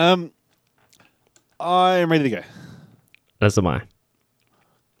I'm ready to go. As am I.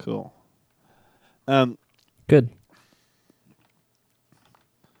 Cool. Good.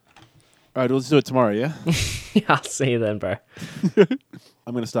 All right, we'll just do it tomorrow, yeah? Yeah, I'll see you then, bro.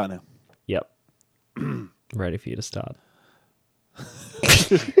 I'm going to start now. Yep. Ready for you to start.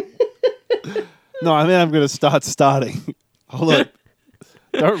 No, I mean I'm going to start starting. Hold on.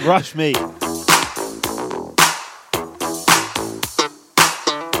 Don't rush me.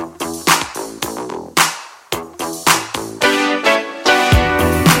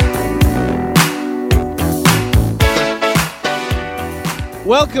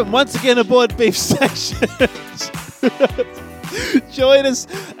 Welcome once again aboard Beef Sessions. Join us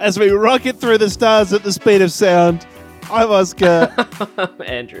as we rocket through the stars at the speed of sound. I'm Oscar.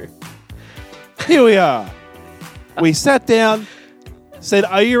 Andrew. Here we are. We sat down, said,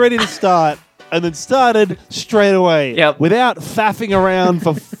 "Are you ready to start?" And then started straight away. Yep. Without faffing around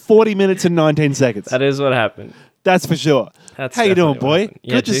for 40 minutes and 19 seconds. That is what happened. That's for sure. That's How you doing, definitely what boy? happened.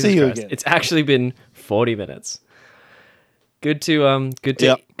 Yeah, Good to Jesus see you Christ. again. It's actually been 40 minutes. Good to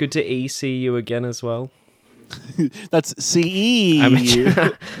Yep. good to EC you again as well. That's CE. I'm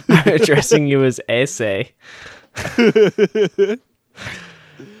addressing you as essay.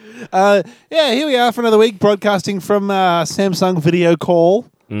 Yeah, here we are for another week, broadcasting from Samsung Video Call.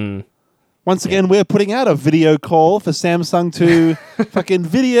 Once again, we're putting out a video call for Samsung to fucking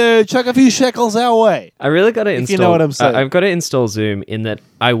video chuck a few shekels our way. I really got to install. You know what I'm saying. I've got to install Zoom in that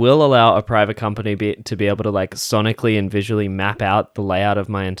I will allow a private company to be able to like sonically and visually map out the layout of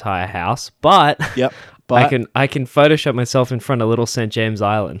my entire house, but Yep. I can Photoshop myself in front of Little St. James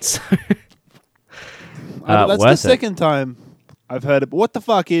Island. So That's the worth it. second time I've heard it. But what the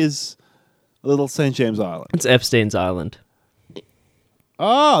fuck is Little St. James Island? It's Epstein's Island.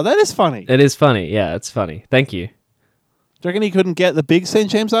 Oh, that is funny. Do It is funny. Yeah, it's funny. Thank you. you reckon he couldn't get the big St.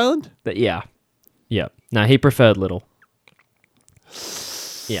 James Island? Yeah. No, he preferred Little.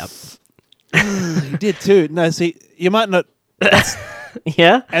 Yeah. He did too. No, see, you might not...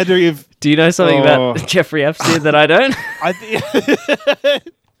 Yeah? Andrew, Do you know something Oh. about Jeffrey Epstein that I don't?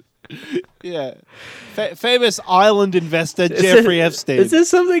 Yeah. Famous island investor Jeffrey Epstein. Is there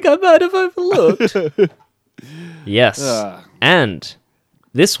something I might have overlooked? Yes. And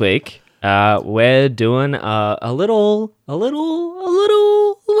this week, we're doing a little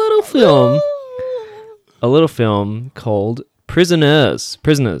film. A little film called Prisoners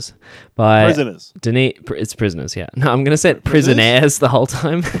by Prisoners. Denis. It's Prisoners, yeah. No, I'm going to say it Prisoners the whole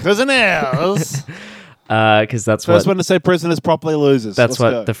time. Prisoners. Because that's First what one to say prisoners properly loses. that's Let's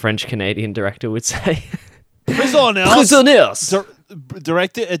what go. the French-Canadian director would say. Prisoners. Prisoners.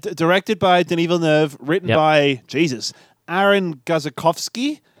 Directed by Denis Villeneuve, written Yep. by Aaron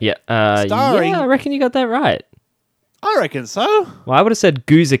Guzikowski. Yeah. Starring- Yeah, I reckon you got that right. I reckon so. Well, I would have said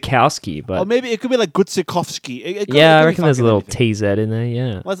Guzikowski, but Or maybe it could be like Guzikowski. yeah, I reckon there's a little TZ in there.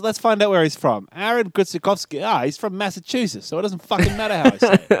 Yeah. Let's find out where he's from. Aaron Guzikowski. He's from Massachusetts, so it doesn't fucking matter how I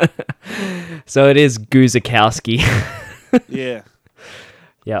say it. So it is Guzikowski. Yeah.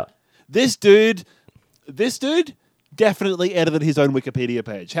 Yeah. This dude definitely edited his own Wikipedia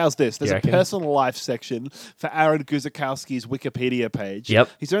page. How's this? There's You a reckon? personal life section for Aaron Guzikowski's Wikipedia page. Yep.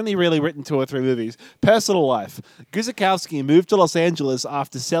 He's only really written 2 or 3 movies. Personal life. Guzikowski moved to Los Angeles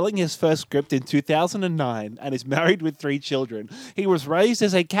after selling his first script in 2009 and is married with 3 children. He was raised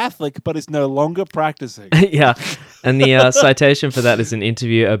as a Catholic but is no longer practicing. Yeah. And the citation for that is an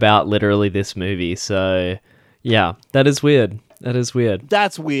interview about literally this movie. So, yeah, that is weird. That's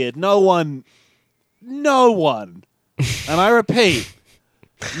weird. No one, and I repeat,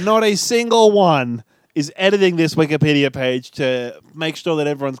 not a single one is editing this Wikipedia page to make sure that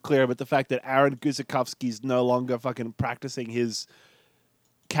everyone's clear about the fact that Aaron Guzikowski is no longer fucking practicing his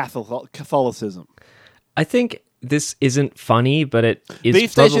Catholicism. I think this isn't funny, but it is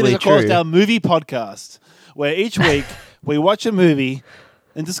Beef Station probably is, of course, true. our movie podcast where each week we watch a movie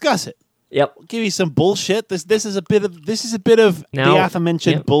and discuss it. Yep. Give you some bullshit. This is a bit of Now- the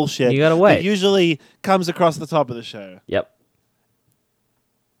aforementioned yep. bullshit. You gotta wait. That usually comes across the top of the show. Yep.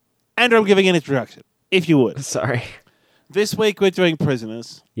 Andrew, I'm giving an introduction, if you would. Sorry. This week we're doing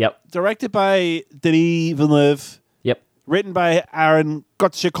Prisoners, Yep. directed by Denis Villeneuve, Yep. written by Aaron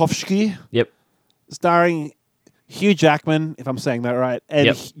Guzikowski, Yep. starring Hugh Jackman, if I'm saying that right, and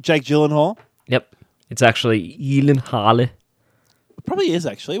Yep. Jake Gyllenhaal. Yep. It's actually Gyllenhaal. It probably is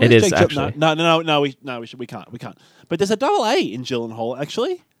actually. It Where's is, Jake Gy- actually. No. We can't. But there's a double A in Gyllenhaal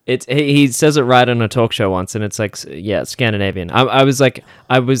actually. He says it right on a talk show once, and it's like, yeah, Scandinavian.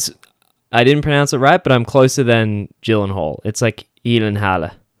 I didn't pronounce it right, but I'm closer than Gyllenhaal. It's like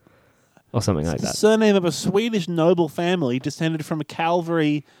Gyllenhaal. or something like The that. surname of a Swedish noble family descended from a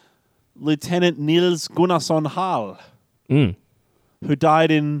cavalry Lieutenant Nils Gunnarsson Hall, Mm. who died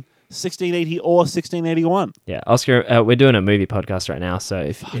in 1680 or 1681. Yeah, Oscar, we're doing a movie podcast right now, so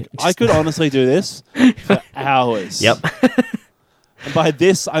if I could honestly do this for hours. Yep. And by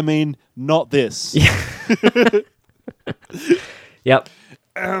this, I mean not this. Yep.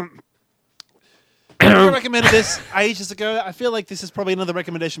 I recommended this ages ago. I feel like this is probably another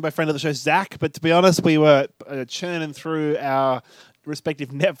recommendation by a friend of the show, Zach. But to be honest, we were churning through our respective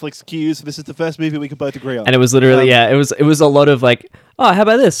Netflix queues. This is the first movie we could both agree on. And it was literally, it was a lot of like, oh, how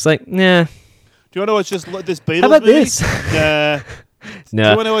about this? Like, nah. Do you want to watch this Beatles How about movie? this? Nah. No. Do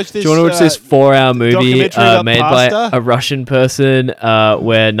you want to watch this? Do you want to watch this 4-hour movie documentary about made by pasta? a Russian person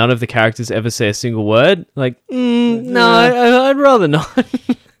where none of the characters ever say a single word? Like, no, I'd rather not.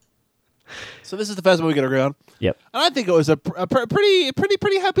 So this is the first one we could agree on. Yep. And I think it was a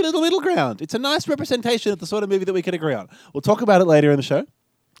pretty happy little middle ground. It's a nice representation of the sort of movie that we could agree on. We'll talk about it later in the show.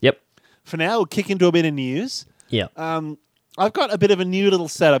 Yep. For now, we'll kick into a bit of news. Yeah. I've got a bit of a new little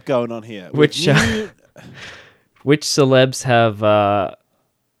setup going on here. Which celebs have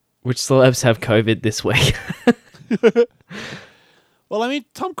COVID this week? Well, I mean,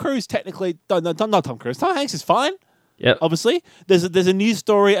 Tom Cruise technically... No, not Tom Cruise. Tom Hanks is fine. Yep. Obviously. There's a news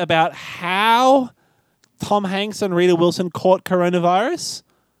story about how Tom Hanks and Rita Wilson caught coronavirus.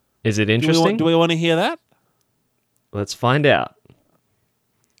 Is it interesting? Do we want to hear that? Let's find out.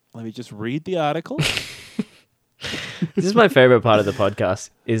 Let me just read the article. This is my favorite part of the podcast,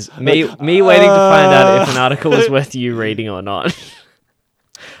 is me waiting to find out if an article is worth you reading or not.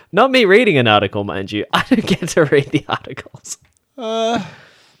 Not me reading an article, mind you. I don't get to read the articles.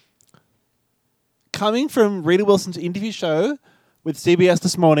 Coming from Rita Wilson's interview show with CBS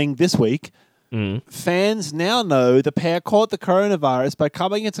This Morning this week, fans now know the pair caught the coronavirus by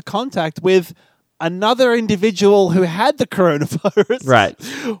coming into contact with another individual who had the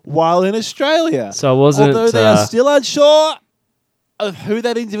coronavirus while in Australia. So it wasn't... Although they are still unsure of who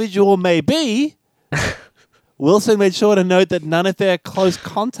that individual may be, Wilson made sure to note that none of their close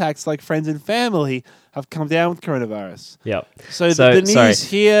contacts, like friends and family, have come down with coronavirus. Yep. So the news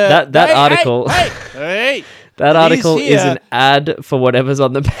here... That article... Hey! That article is an ad for whatever's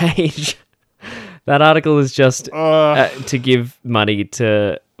on the page. That article is just to give money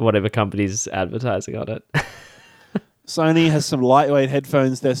to whatever company's advertising on it. Sony has some lightweight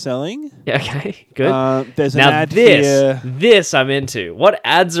headphones they're selling. Yeah, okay, good. There's an now ad here. This I'm into. What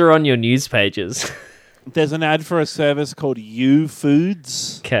ads are on your news pages? There's an ad for a service called U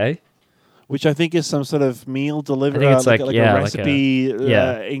Foods. Okay. Which I think is some sort of meal delivery, I think it's like a recipe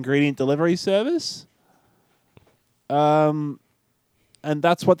ingredient delivery service. And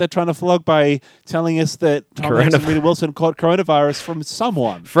that's what they're trying to flog by telling us that Tom Hanks and Rita Wilson caught coronavirus from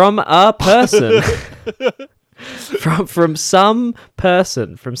someone. From a person. from some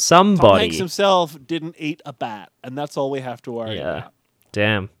person. From somebody. Tom Hanks himself didn't eat a bat, and that's all we have to worry about.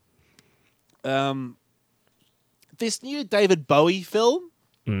 Damn. This new David Bowie film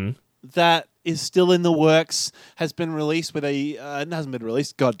that is still in the works has been released with it hasn't been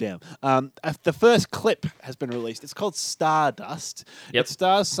released, goddamn. The first clip has been released. It's called Stardust. Yep. It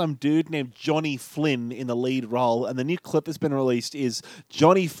stars some dude named Johnny Flynn in the lead role, and the new clip that's been released is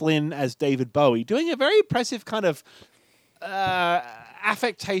Johnny Flynn as David Bowie, doing a very impressive kind of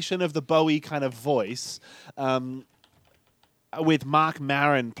affectation of the Bowie kind of voice, with Mark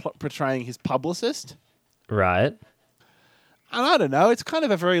Maron portraying his publicist. Right. And I don't know, it's kind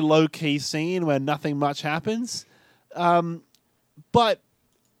of a very low-key scene where nothing much happens. But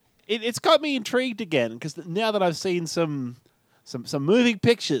it's got me intrigued again, because now that I've seen some moving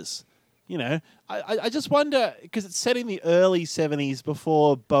pictures, you know, I just wonder, because it's set in the early 70s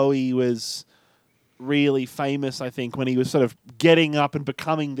before Bowie was really famous, I think, when he was sort of getting up and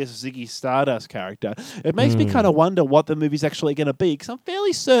becoming this Ziggy Stardust character. It makes me kind of wonder what the movie's actually going to be, because I'm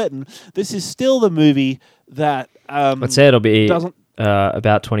fairly certain this is still the movie that... I'd say it'll be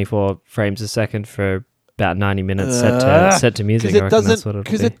about 24 frames a second for about 90 minutes set to music.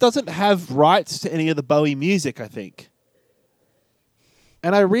 Because it doesn't have rights to any of the Bowie music, I think.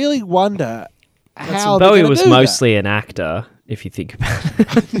 And I really wonder how Bowie was mostly an actor, if you think about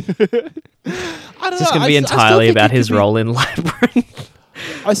it. It's just going to be entirely about his role in Labyrinth.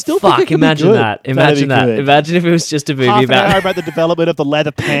 I still think it could imagine be good. that. Imagine that. Good. Imagine if it was just a movie Half an hour about the development of the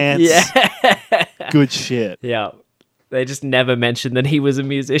leather pants. Yeah. Good shit. Yeah. They just never mentioned that he was a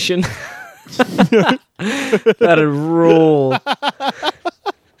musician. That'd rule.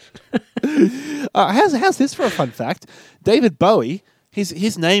 How's this for a fun fact? David Bowie,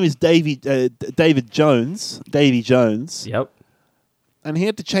 his name is Davy Jones. Davy Jones. Yep. and he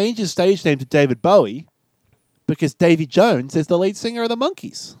had to change his stage name to David Bowie because Davy Jones is the lead singer of the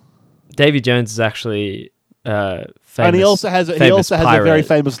Monkees. Davy Jones is actually famous. And he also has a very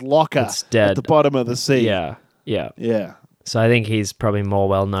famous locker at the bottom of the sea. Yeah. Yeah. So I think he's probably more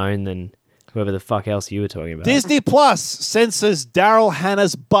well known than whoever the fuck else you were talking about. Disney Plus censors Daryl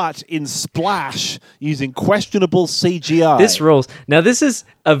Hannah's butt in Splash using questionable CGI. This rules. Now, this is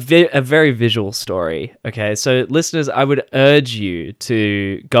a very visual story. Okay, so listeners, I would urge you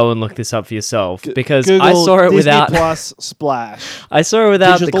to go and look this up for yourself because Google I saw it Disney without Plus Splash. I saw it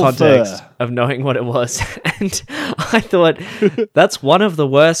without Digital the context fur. of knowing what it was, and I thought that's one of the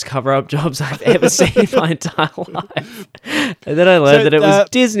worst cover-up jobs I've ever seen in my entire life. And then I learned that it was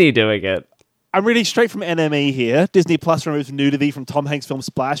Disney doing it. I'm reading straight from NME here. Disney Plus removes nudity from Tom Hanks' film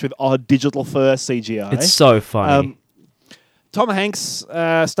Splash with odd digital fur CGI. It's so funny. Tom Hanks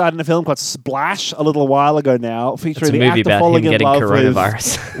starred in a film called Splash a little while ago now, featuring It's a the movie actor about falling him in getting love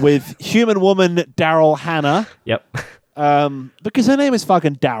coronavirus. with human woman Daryl Hannah. Yep. Because her name is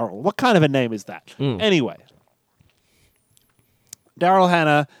fucking Daryl. What kind of a name is that? Anyway. Daryl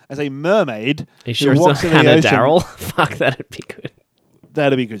Hannah as a mermaid Are you sure who it's not walks in the Hannah ocean. Daryl? Fuck, that'd be good.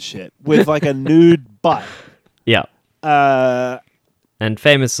 That'd be good shit. With like a nude butt. Yeah. And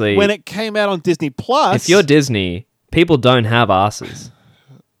famously, When it came out on Disney Plus, if you're Disney, people don't have asses.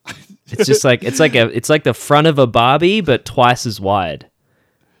 It's just like it's like the front of a Barbie, but twice as wide.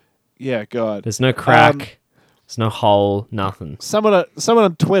 yeah, God, There's no crack. There's no hole. Nothing. someone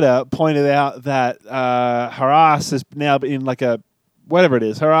on Twitter pointed out that her ass has now been like a whatever it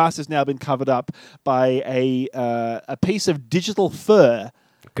is. Her ass has now been covered up by a piece of digital fur.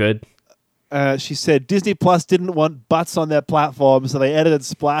 Good. She said Disney Plus didn't want butts on their platform, so they edited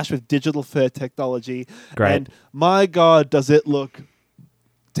Splash with digital fur technology. Great. And my God, does it look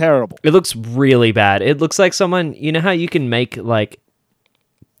terrible. It looks really bad. It looks like someone, you know how you can make like,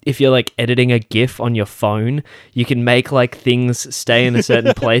 if you're like editing a GIF on your phone, you can make like things stay in a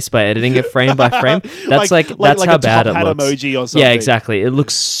certain place by editing it frame by frame. That's that's how a bad top it hat looks. emoji or something. Yeah, exactly. It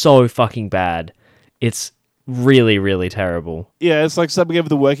looks so fucking bad. It's really, really terrible. Yeah, it's like something of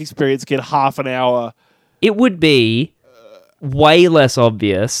the work experience get half an hour. It would be way less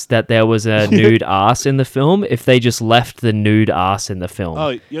obvious that there was a nude ass in the film if they just left the nude ass in the film.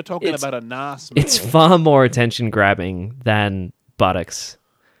 Oh, you're talking It's- about a NAS. It's far more attention grabbing than buttocks.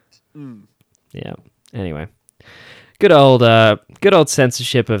 Yeah. Anyway, good old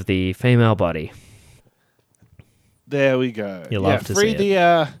censorship of the female body. There we go. You love to free see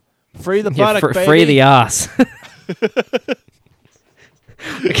the free the Yeah, buttock, baby. free the ass.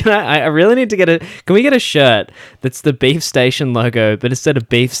 I really need to get a. Can we get a shirt that's the Beef Station logo, but instead of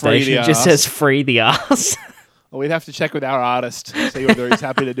Beef Free Station, the it just ass. says "Free the ass"? Well, we'd have to check with our artist, see whether he's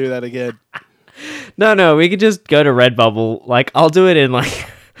happy to do that again. No, we could just go to Redbubble. Like, I'll do it in like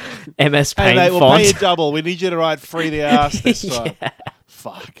MS Hey Paint mate, we'll font. pay you double. We need you to write "free the ass" this time.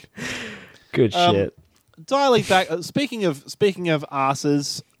 Fuck. Good shit. Dialing back. Speaking of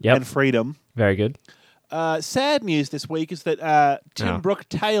asses Yep. and freedom. Very good. Sad news this week is that Tim Brooke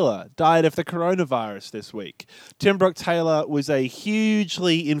Taylor died of the coronavirus this week. Tim Brooke Taylor was a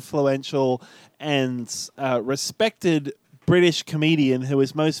hugely influential and respected British comedian who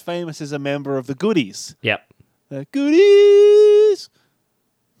is most famous as a member of the Goodies. Yep. The Goodies!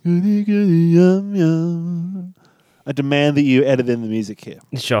 Goody, goody, yum, yum. I demand that you edit in the music here.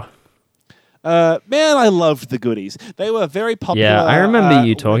 Sure. Man, I loved the Goodies. They were very popular. Yeah, I remember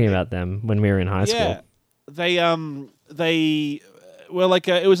you talking about them when we were in high school. Yeah, they were like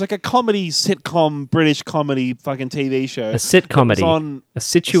it was like a comedy sitcom, British comedy fucking TV show. A sitcomedy. on A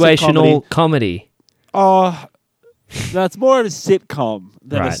situational comedy. Oh, that's more of a sitcom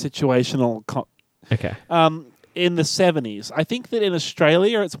than Right. a situational. Okay. In the 70s, I think that in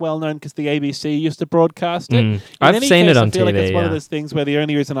Australia it's well known because the ABC used to broadcast it. In I've any seen case, it on I feel like TV, it's one of yeah. those things where the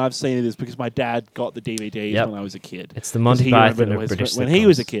only reason I've seen it is because my dad got the DVDs Yep. when I was a kid. It's the Monty 'Cause he Python remembered of it was British when he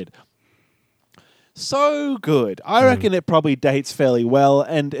was a sitcoms. kid. So good. I reckon it probably dates fairly well,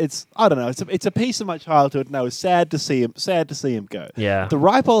 and I don't know. It's a piece of my childhood, and I was sad to see him go. Yeah. The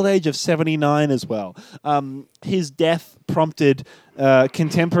ripe old age of 79 as well. His death prompted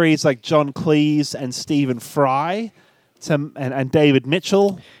contemporaries like John Cleese and Stephen Fry and David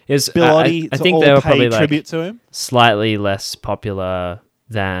Mitchell, Bill Oddie, I to think all they were pay probably tribute to him. slightly less popular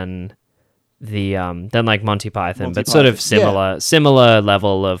than the than like Monty Python, Monty but sort of Python, similar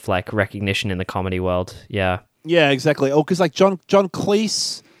level of like recognition in the comedy world. Yeah. Yeah, exactly. Oh, because like John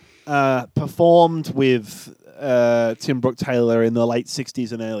Cleese performed with Tim Brooke Taylor in the late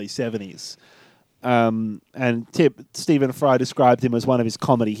 60s and early 70s. And Stephen Fry described him as one of his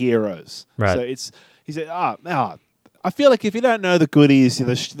comedy heroes. Right. So he said, I feel like if you don't know the goodies,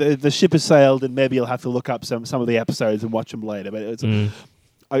 the ship has sailed, and maybe you'll have to look up some of the episodes and watch them later. But it's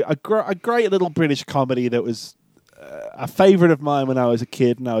a great little British comedy that was a favourite of mine when I was a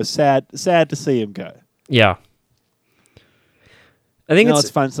kid, and I was sad to see him go. Yeah. I think let's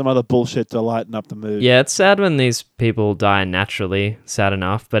find some other bullshit to lighten up the mood. Yeah, it's sad when these people die naturally, sad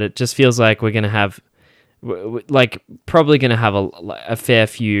enough, but it just feels like we're going to have, probably going to have a fair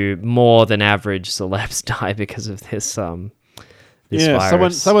few more than average celebs die because of this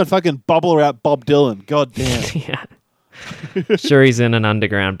virus. Someone fucking bubble out Bob Dylan. God damn. Yeah. Sure, he's in an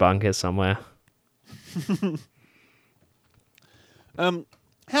underground bunker somewhere.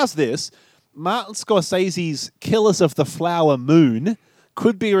 How's this? Martin Scorsese's Killers of the Flower Moon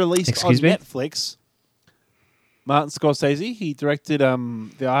could be released on Netflix. Martin Scorsese, he directed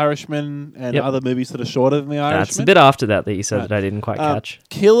The Irishman and other movies that are shorter than The Irishman. That's a bit after that you said that I didn't quite catch.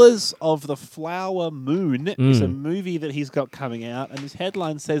 Killers of the Flower Moon is a movie that he's got coming out, and his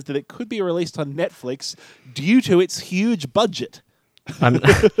headline says that it could be released on Netflix due to its huge budget.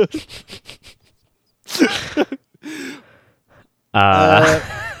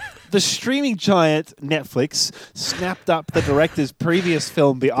 The streaming giant Netflix snapped up the director's previous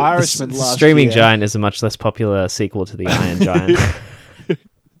film, The Irishman, last year. Streaming giant is a much less popular sequel to The Iron Giant.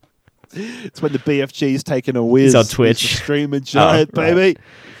 It's when the BFG's taken a whiz. He's on Twitch. He's the streaming giant, baby.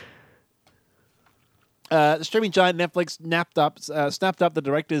 The streaming giant Netflix snapped up the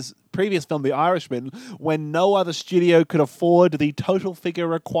director's previous film, The Irishman, when no other studio could afford the total figure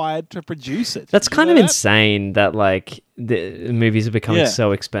required to produce it. That's kind of insane that the movies are becoming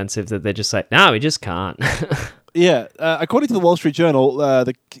so expensive that they're just like, no, we just can't. Yeah. According to the Wall Street Journal,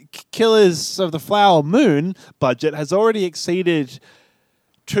 the Killers of the Flower Moon budget has already exceeded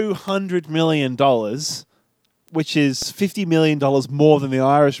 $200 million, which is $50 million more than The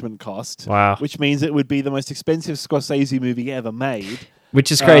Irishman cost. Wow. Which means it would be the most expensive Scorsese movie ever made. Which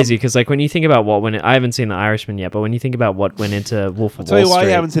is crazy, because when you think about I haven't seen The Irishman yet, but when you think about what went into Wolf of Wall Street... I'll tell you why you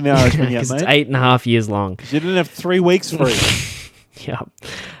haven't seen The Irishman yet, mate. It's 8.5 years long. You didn't have 3 weeks free. Yeah.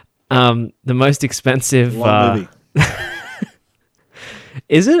 The most expensive... Long movie.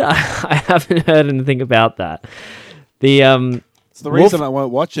 Is it? I haven't heard anything about that. It's the reason I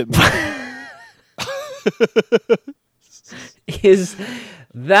won't watch it, mate. Is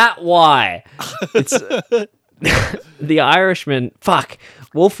that why? It's The Irishman. Fuck,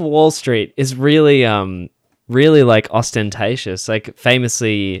 Wolf of Wall Street is really ostentatious.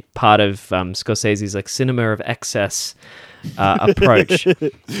 Famously part of Scorsese's cinema of excess approach,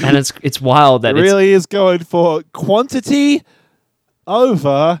 and it's wild that it really is going for quantity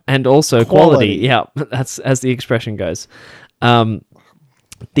over and also quality. Yeah, that's as the expression goes.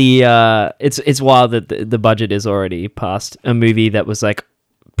 It's wild that the budget is already past a movie that was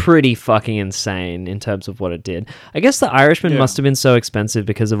pretty fucking insane in terms of what it did. I guess The Irishman must have been so expensive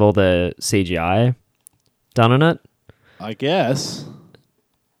because of all the CGI done on it. I guess.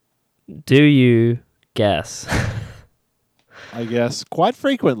 Do you guess? I guess quite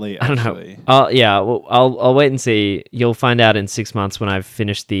frequently, actually. I don't know. I'll wait and see. You'll find out in 6 months when I've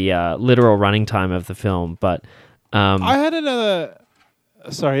finished the literal running time of the film. But I had another...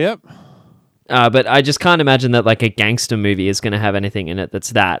 Sorry, yep. But I just can't imagine that a gangster movie is going to have anything in it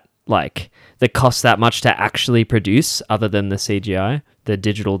that's that costs that much to actually produce, other than the CGI, the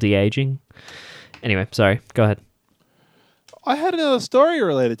digital de-aging. Anyway, sorry. Go ahead. I had another story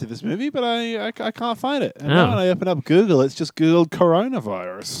related to this movie, but I can't find it. And now when I open up Google, it's just Googled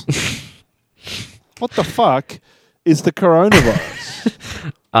coronavirus. What the fuck is the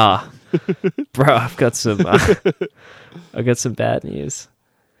coronavirus? Bro, I've got some bad news.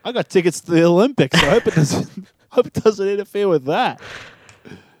 I got tickets to the Olympics. So I hope it doesn't interfere with that.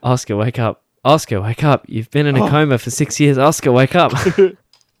 Oscar, wake up! Oscar, wake up! You've been in a coma for 6 years. Oscar, wake up!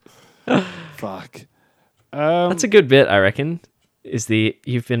 Fuck. That's a good bit, I reckon. Is the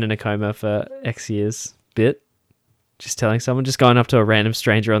 "you've been in a coma for X years" bit? Just telling someone, just going up to a random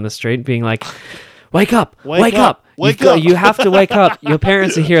stranger on the street, being like, "Wake up! Wake up! Wake up! You have to wake up. Your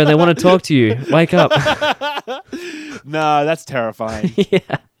parents are here and they want to talk to you. Wake up!" No, that's terrifying. Yeah.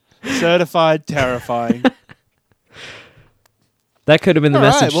 Certified terrifying. That could have been the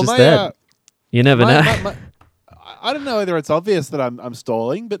message instead. You never know. I don't know whether it's obvious that I'm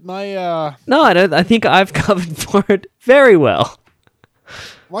stalling, but my No, I don't. I think I've covered for it very well.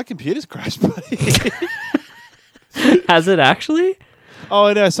 My computer's crashed, buddy. Has it actually?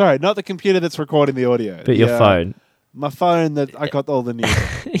 Oh no, sorry, not the computer that's recording the audio. But your phone. My phone that I got all the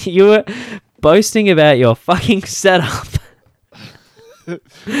news. You were boasting about your fucking setup.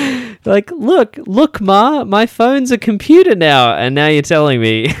 Look, Ma, my phone's a computer now, and now you're telling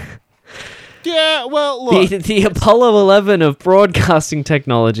me Yeah, well, look. The Apollo 11 of broadcasting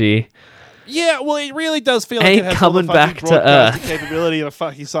technology. Yeah, well, it really does feel like Ain't it has coming all the fucking back to broadcasting Earth. capability of a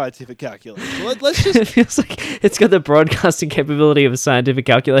fucking scientific calculator. So let's It just... feels like it's got the broadcasting capability of a scientific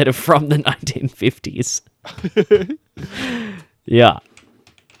calculator from the 1950s. Yeah.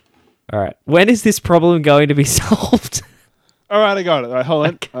 All right. When is this problem going to be solved? All right, I got it. All right,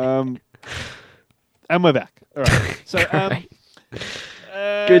 hold on. And we're back. All right. So, Great.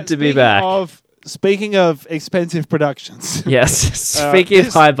 Good to be speaking back. Speaking of expensive productions, Yes. Speaking of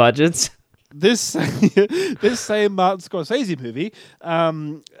this- high budgets. this this same Martin Scorsese movie,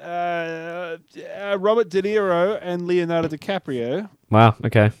 Robert De Niro and Leonardo DiCaprio Wow.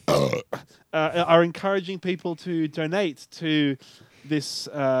 Okay. are encouraging people to donate to this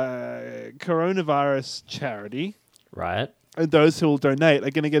coronavirus charity. Right. And those who will donate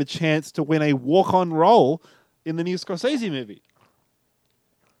are going to get a chance to win a walk-on role in the new Scorsese movie.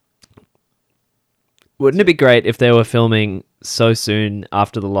 Wouldn't it be great if they were filming so soon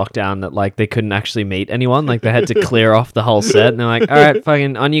after the lockdown that like they couldn't actually meet anyone? Like they had to clear off the whole set, and they're like, "All right,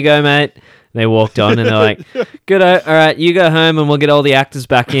 fucking on you go, mate." And they walked on, and they're like, "Good, all right, you go home, and we'll get all the actors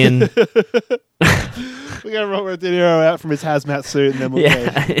back in." We're going to Robert De Niro out from his hazmat suit, and then we'll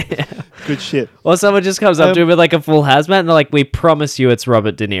Yeah. go. Good shit. Or someone just comes up to him with like a full hazmat, and they're like, "We promise you, it's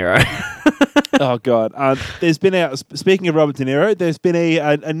Robert De Niro." Oh God! There's been speaking of Robert De Niro, there's been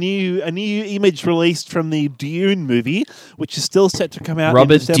a new image released from the Dune movie, which is still set to come out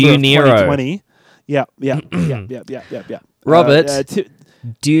Robert in December of De Niro. 2020. Yeah. Robert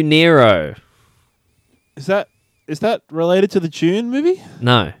De Niro. Is that related to the Dune movie?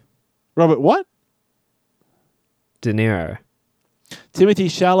 No, Robert what? De Niro. Timothy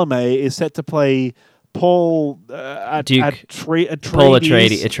Chalamet is set to play Paul Duke. Atreides. Paul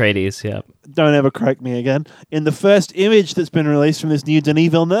Atreides. Yeah. Don't ever correct me again. In the first image that's been released from this new Denis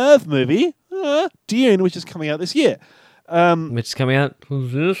Villeneuve movie, Dune, which is coming out this year. Which is coming out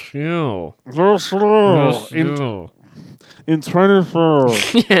this year. In 24.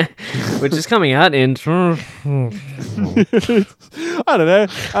 Yeah. Which is coming out in. I don't know.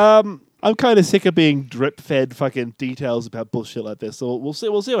 I'm kind of sick of being drip-fed fucking details about bullshit like this. So we'll see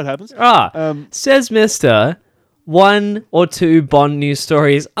what happens. Says Mister. 1 or 2 Bond news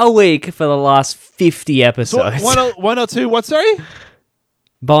stories a week for the last 50 episodes. So one or two. What? Sorry.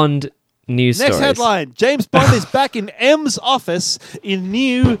 Bond news Next stories. headline: James Bond is back in M's office in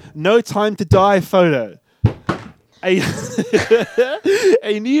new "No Time to Die" photo. A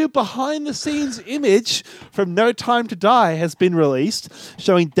new behind-the-scenes image from No Time to Die has been released,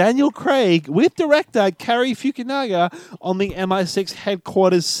 showing Daniel Craig with director Cary Fukunaga on the MI6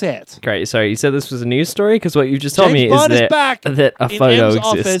 headquarters set. Great. Sorry, you said this was a news story? Because what you've just told James me Bond is is back that a in photo M's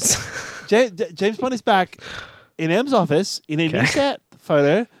exists. office. James Bond is back in M's office in a new set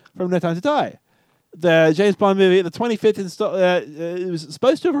photo from No Time to Die. The James Bond movie, the 25th, it was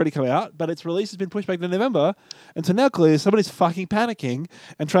supposed to have already come out, but its release has been pushed back to November. And so now clearly somebody's fucking panicking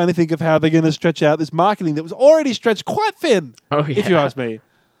and trying to think of how they're going to stretch out this marketing that was already stretched quite thin, if you ask me.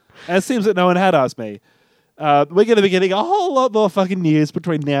 And it seems that no one had asked me. We're going to be getting a whole lot more fucking news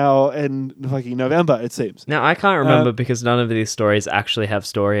between now and fucking November, it seems. Now, I can't remember because none of these stories actually have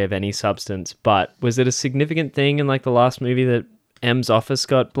story of any substance, but was it a significant thing in like the last movie that M's office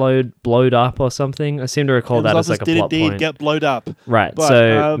got blowed up or something? I seem to recall that as like a plot did indeed point. get blowed up. Right, But,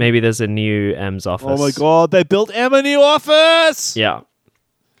 so maybe there's a new M's office. Oh my God, they built Em a new office! Yeah.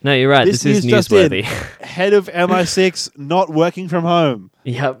 No, you're right. This is news just in. newsworthy. Head of MI6 not working from home.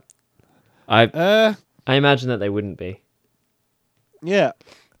 Yep. I imagine that they wouldn't be. Yeah.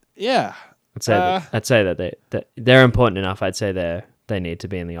 I'd say that they're important enough. I'd say they need to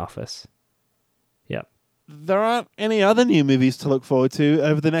be in the office. Yep. There aren't any other new movies to look forward to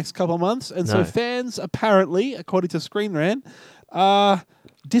over the next couple of months, and so No. fans apparently, according to Screen Rant, are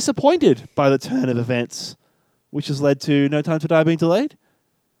disappointed by the turn of events, which has led to No Time to Die being delayed.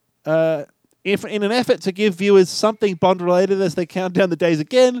 If in an effort to give viewers something Bond related as they count down the days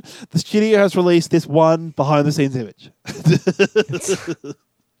again, the studio has released this one behind the scenes image.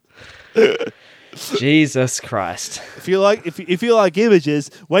 Jesus Christ. If you like images,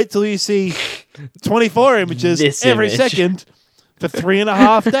 wait till you see 24 images This every image. second for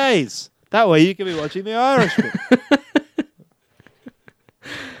 3.5 days. That way you can be watching The Irishman.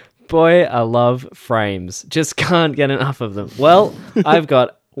 Boy, I love frames. Just can't get enough of them. Well, I've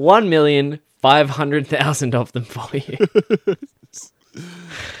got 1,500,000 of them for you.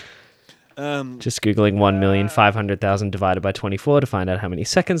 Just Googling 1,500,000 divided by 24 to find out how many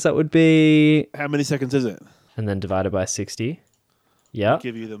seconds that would be. How many seconds is it? And then divided by 60. Yeah.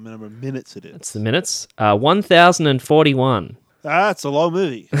 Give you the number of minutes it is. That's the minutes. 1,041. That's a long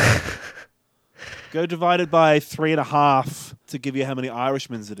movie. Go divide it by 3.5 to give you how many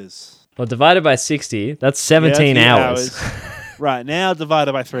Irishmans it is. Well, divided by 60, that's 17 Yeah, hours. Right, now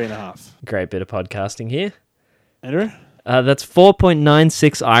divided by 3.5. Great bit of podcasting here. Andrew? That's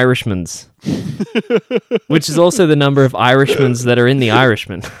 4.96 Irishmans, which is also the number of Irishmans that are in the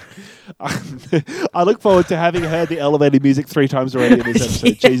Irishman. I look forward to having heard the elevator music 3 times already in this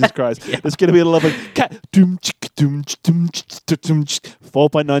episode. Jesus Christ. There's going to be a lot of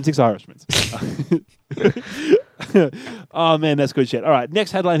 4.96 Irishmans. Oh, man, that's good shit. All right,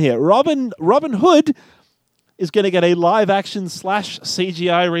 next headline here. Robin Hood is going to get a live-action /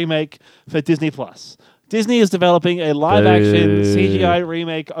 CGI remake for Disney+. Disney is developing a live-action CGI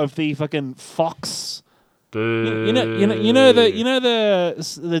remake of the fucking Fox. You know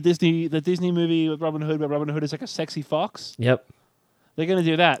the Disney movie with Robin Hood, where Robin Hood is like a sexy fox. Yep. They're going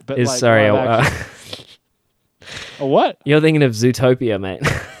to do that, but Sorry. a what? You're thinking of Zootopia, mate.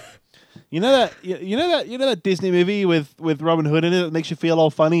 You know that Disney movie with Robin Hood in it that makes you feel all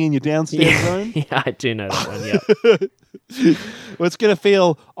funny in your downstairs zone? Yeah, I do know that one, yeah. Well, it's going to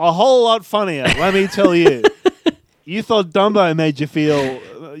feel a whole lot funnier, let me tell you. You thought Dumbo made you feel...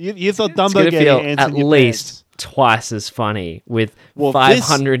 You thought Dumbo gave feel ants at least twice as funny with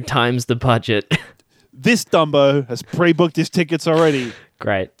 500 times the budget. This Dumbo has pre-booked his tickets already.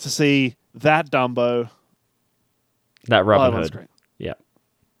 Great. To see that Dumbo. That Robin Hood. Great. Yeah.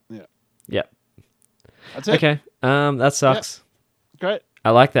 Yeah. Yep. That's it. Okay. That sucks. Yeah. Great. I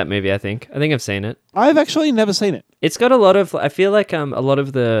like that movie, I think. I think I've seen it. I've actually never seen it. It's got a lot of... I feel like a lot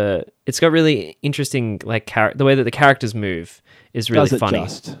of the... It's got really interesting... like the way that the characters move is really funny.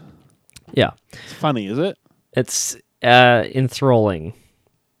 Yeah. It's funny, is it? It's enthralling.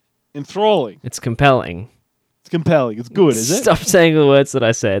 Enthralling. It's compelling. It's compelling. It's good, is it? Stop saying the words that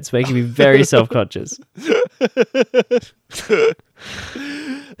I say. It's making me very self-conscious.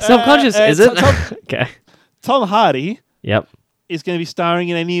 Self-conscious, is it? Okay. Tom Hardy... Yep. is going to be starring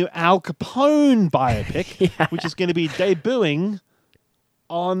in a new Al Capone biopic, Yeah. which is going to be debuting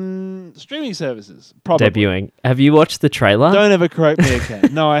on streaming services. Probably. Debuting. Have you watched the trailer? Don't ever correct me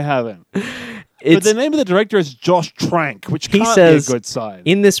again. No, I haven't. But the name of the director is Josh Trank, which can't be a good sign.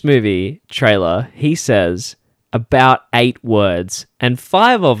 In this movie trailer, he says about 8 words, and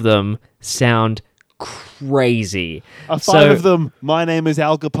 5 of them sound crazy. Are 5 of them, my name is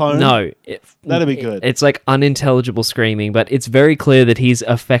Al Capone? No. That'd be good. It's like unintelligible screaming, but it's very clear that he's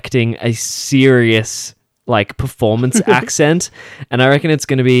affecting a serious like performance accent, and I reckon it's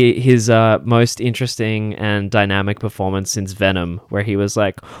going to be his most interesting and dynamic performance since Venom, where he was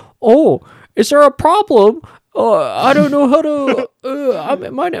like, "Oh, is there a problem? I don't know how to.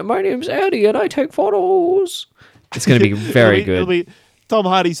 My name's Eddie, and I take photos." It's going to be very good. It'll be Tom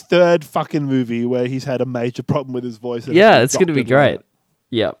Hardy's 3rd fucking movie where he's had a major problem with his voice. Yeah, it's going to be great.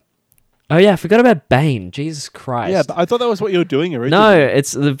 Yep. Oh yeah, I forgot about Bane. Jesus Christ. Yeah, but I thought that was what you were doing originally. No,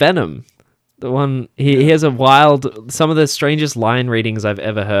 it's the Venom. The one he has a wild. Some of the strangest line readings I've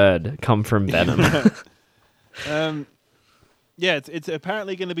ever heard come from Venom. Yeah, it's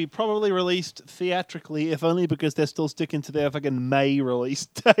apparently going to be probably released theatrically, if only because they're still sticking to their fucking May release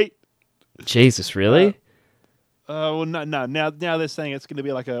date. Jesus, really? Well, no. Now they're saying it's going to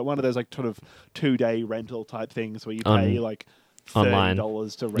be like one of those like sort of 2-day rental type things where you pay like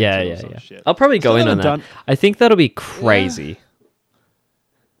 $30 to rent it or some shit. I'll probably go in on that. I think that'll be crazy.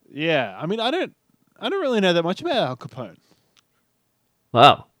 Yeah, I mean, I don't really know that much about Al Capone.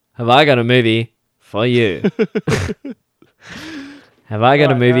 Well, have I got a movie for you? Have I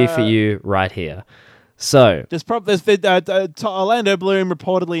got a movie for you right here? So there's Orlando Bloom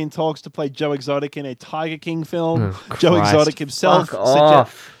reportedly in talks to play Joe Exotic in a Tiger King film. Joe Exotic himself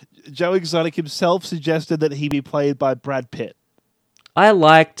suggested that he be played by Brad Pitt. I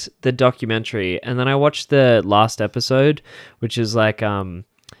liked the documentary, and then I watched the last episode, which is like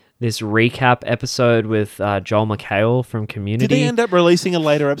this recap episode with Joel McHale from Community. Did they end up releasing a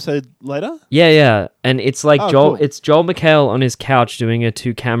later episode later? Yeah. And it's like Cool. It's Joel McHale on his couch doing a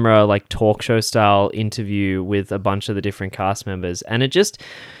 2-camera like talk show style interview with a bunch of the different cast members. And it just...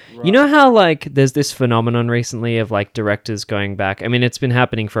 Right. You know how like there's this phenomenon recently of like directors going back. I mean, it's been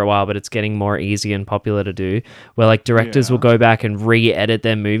happening for a while, but it's getting more easy and popular to do. Where like directors will go back and re-edit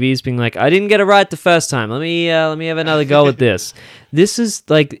their movies, being like, "I didn't get it right the first time. Let me have another go with this." This is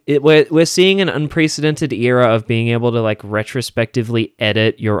like we're seeing an unprecedented era of being able to like retrospectively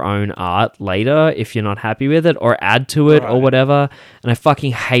edit your own art later if you're not happy with it, or add to it or whatever. And I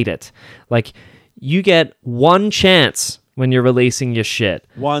fucking hate it. Like you get one chance when you're releasing your shit.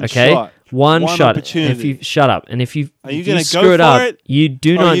 One shot. One shot. Opportunity. If you shut up, and if you screw it up, you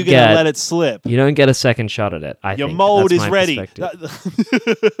do not you gonna let it slip. You don't get a second shot at it. Your mold is ready.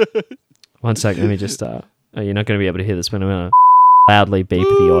 1 sec. Let me just. Oh, you're not going to be able to hear this, but I'm going to loudly beep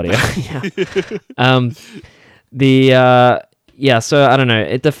the audio. Yeah. So I don't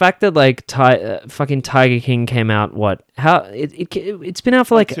know. The fact that like fucking Tiger King came out. It's been out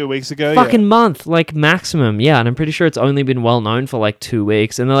for like 2 weeks ago. fucking month, like maximum. Yeah, and I'm pretty sure it's only been well known for like 2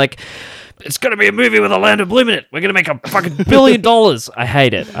 weeks. And they're like, it's gonna be a movie with Orlando Bloom in it. We're gonna make a fucking $1 billion. I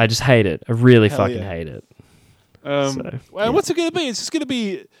hate it. I just hate it. I really fucking hate it. What's it gonna be? It's just gonna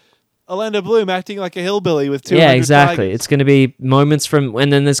be Orlando Bloom acting like a hillbilly with 200 Yeah, exactly. tigers. It's going to be moments from,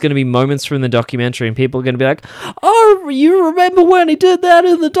 and then there's going to be moments from the documentary, and people are going to be like, "Oh, you remember when he did that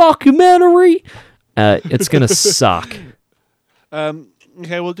in the documentary?" It's going to suck.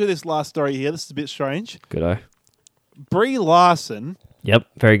 Okay, we'll do this last story here. This is a bit strange. Good-o. Brie Larson. Yep,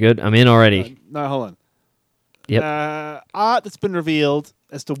 very good. I'm in already. No, hold on. Yep. Art that's been revealed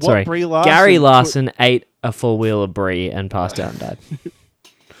as to what Brie Larson. Gary Larson ate a full wheel of brie and passed out and died.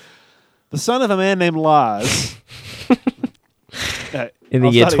 The son of a man named Lars. In the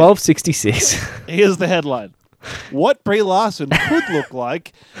year 1266. Here's the headline. What Brie Larson could look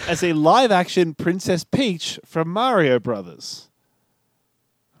like as a live-action Princess Peach from Mario Brothers.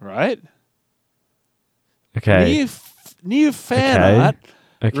 Right? Okay. New fan art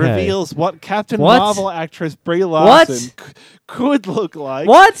reveals what Captain Marvel actress Brie Larson could look like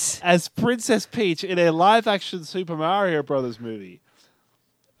as Princess Peach in a live-action Super Mario Brothers movie.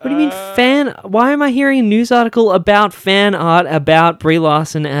 What do you mean fan? Why am I hearing a news article about fan art about Brie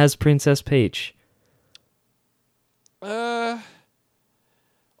Larson as Princess Peach? Although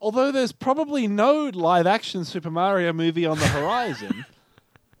there's probably no live-action Super Mario movie on the horizon,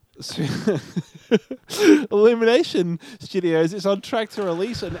 Illumination Studios is on track to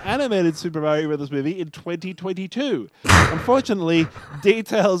release an animated Super Mario Bros. Movie in 2022. Unfortunately,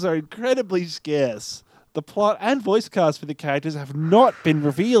 details are incredibly scarce. The plot and voice cast for the characters have not been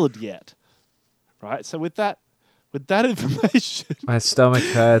revealed yet. Right? So with that information... My stomach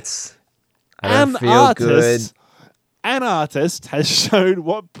hurts. I don't feel good. An artist has shown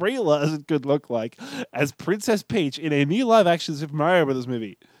what Brie Larson could look like as Princess Peach in a new live-action Super Mario Bros.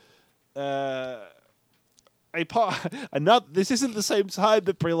 Movie. This isn't the same time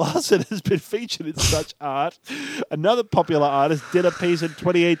that Brie Larson has been featured in such art. Another popular artist did a piece in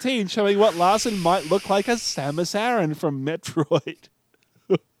 2018 showing what Larson might look like as Samus Aran from Metroid.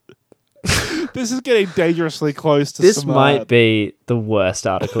 This is getting dangerously close to This might be the worst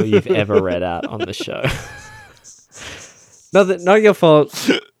article you've ever read out on the show. Not your fault.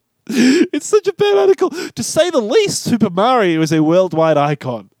 It's such a bad article. To say the least, Super Mario is a worldwide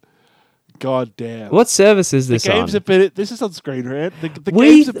icon. God damn. What service is this on? This is on Screen Rant. The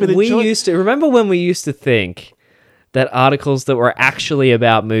games have been enjoyed. Remember when we used to think that articles that were actually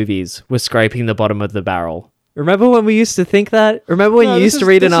about movies were scraping the bottom of the barrel? Remember when we used to think that? Remember when you used to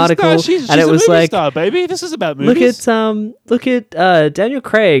read an article she's and it was a movie like, star, baby. This is about movies. Look at Daniel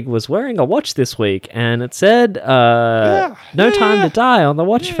Craig was wearing a watch this week and it said No Time to Die on the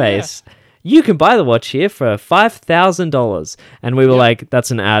watch face. You can buy the watch here for $5,000. And we were like,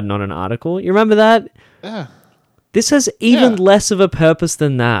 that's an ad, not an article. You remember that? Yeah. This has even less of a purpose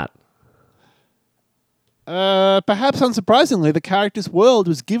than that. Perhaps unsurprisingly, the character's world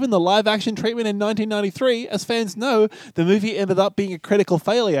was given the live-action treatment in 1993. As fans know, the movie ended up being a critical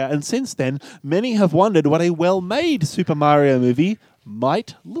failure, and since then, many have wondered what a well-made Super Mario movie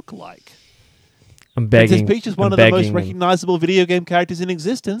might look like. I'm begging. Princess Peach is one of the most recognizable video game characters in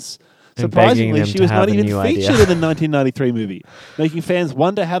existence. Surprisingly, she was not even featured in the 1993 movie, making fans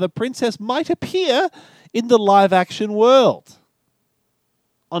wonder how the princess might appear in the live-action world.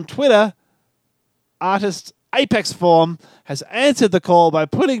 On Twitter, artist Apex Form has answered the call by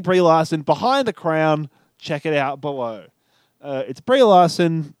putting Brie Larson behind the crown. Check it out below. It's Brie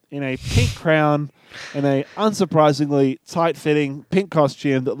Larson in a pink crown and a unsurprisingly tight-fitting pink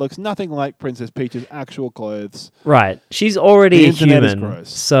costume that looks nothing like Princess Peach's actual clothes. Right. She's already a human. Gross.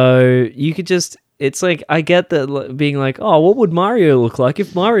 So you could just... It's like, I get that being like, oh, what would Mario look like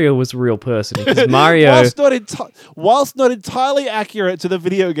if Mario was a real person? Because Mario... whilst not entirely accurate to the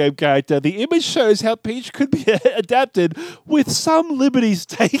video game character, the image shows how Peach could be adapted with some liberties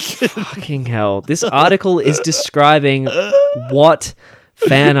taken. Fucking hell. This article is describing what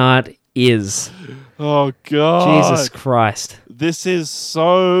fan art is. Oh, God. Jesus Christ. This is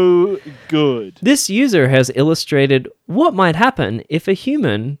so good. This user has illustrated what might happen if a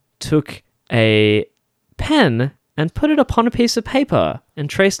human took a pen and put it upon a piece of paper and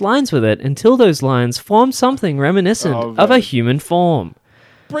traced lines with it until those lines form something reminiscent of a human form.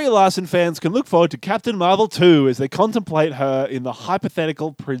 Brie Larson fans can look forward to Captain Marvel 2 as they contemplate her in the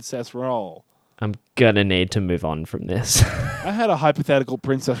hypothetical princess role. I'm gonna need to move on from this. I had a hypothetical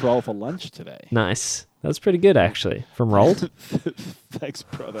princess roll for lunch today. Nice. That's pretty good, actually. From Rolled? Thanks,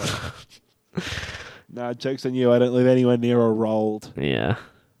 brother. Nah, joke's on you. I don't live anywhere near a rolled. Yeah.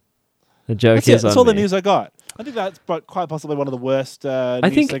 The joke That's is it. That's on all the me. news I got. I think that's quite possibly one of the worst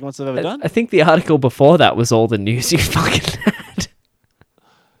news segments I've ever done. I think the article before that was all the news you fucking had.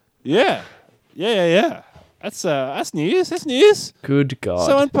 Yeah. That's news. That's news. Good God.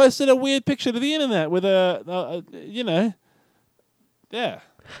 Someone posted a weird picture to the internet with yeah.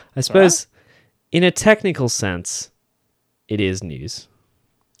 I suppose, in a technical sense, it is news.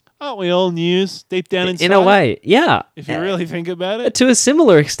 Aren't we all news deep down inside? In a way, yeah. If you really think about it. To a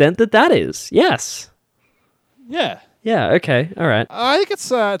similar extent that is, yes. Yeah. Yeah, okay, all right. I think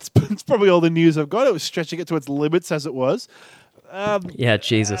it's probably all the news I've got. It was stretching it to its limits as it was. Yeah,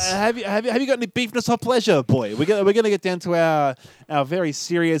 Jesus. Have you got any beefness or pleasure, boy? We're gonna get down to our very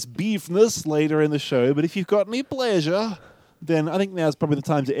serious beefness later in the show. But if you've got any pleasure, then I think now's probably the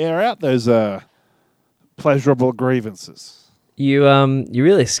time to air out those pleasurable grievances. You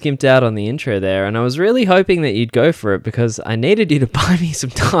really skimped out on the intro there, and I was really hoping that you'd go for it because I needed you to buy me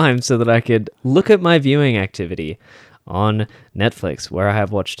some time so that I could look at my viewing activity on Netflix, where I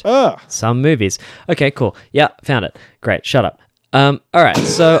have watched some movies. Okay, cool. Yeah, found it. Great. Shut up. All right.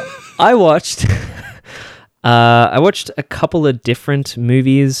 So I watched a couple of different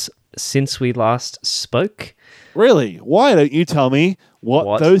movies since we last spoke. Really? Why don't you tell me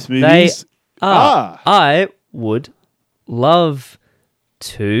what those movies are? I would love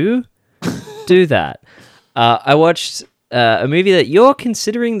to do that. I watched a movie that you're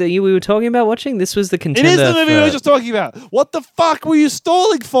considering that we were talking about watching. This was the contender. It is the movie we were just talking about. What the fuck were you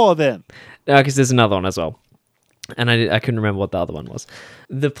stalling for then? No, because there's another one as well. And I couldn't remember what the other one was.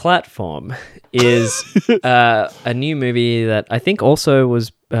 The Platform is a new movie that I think also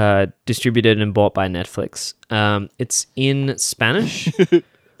was distributed and bought by Netflix. It's in Spanish,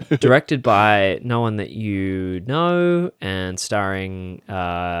 directed by no one that you know, and starring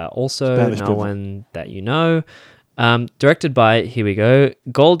also Spanish no people. one that you know. Directed by, here we go,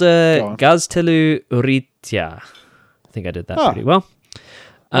 Golda Gaztelu Urrutia. I think I did that pretty well.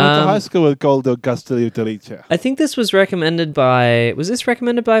 I went to high school with Golda Gaztelu. I think this was recommended by... Was this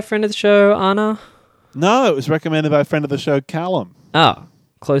recommended by a friend of the show, Anna? No, it was recommended by a friend of the show, Callum. Oh,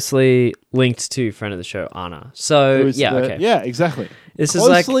 closely linked to friend of the show, Anna. So, yeah, okay. Yeah, exactly. This is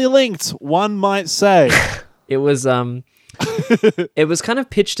Closely linked, one might say. It was it was kind of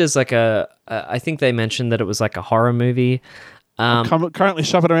pitched as like I think they mentioned that it was like a horror movie. I'm currently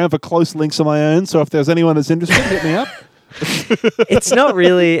shopping around for close links of my own, so if there's anyone that's interested, hit me up. It's not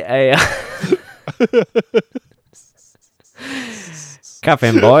really a... Cuff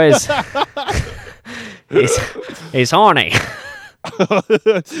him, boys. He's horny.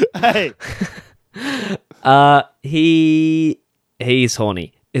 Hey. He's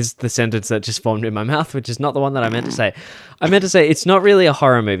horny is the sentence that just formed in my mouth, which is not the one that I meant to say. I meant to say it's not really a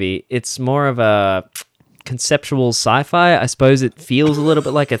horror movie. It's more of a conceptual sci-fi. I suppose it feels a little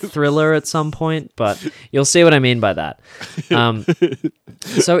bit like a thriller at some point, but you'll see what I mean by that.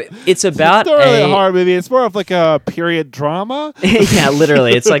 So it's about It's not really a horror movie. It's more of like a period drama. Yeah,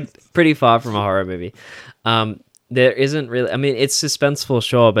 literally. It's like pretty far from a horror movie. There isn't really... I mean, it's suspenseful,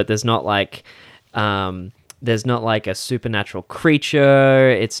 sure, but there's not like a supernatural creature.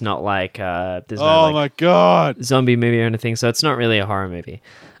 It's not like there's no my god, zombie movie or anything. So it's not really a horror movie.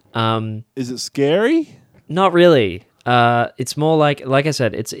 is it scary? Not really. It's more like I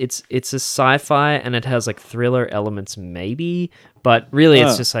said, it's a sci-fi and it has like thriller elements maybe, but really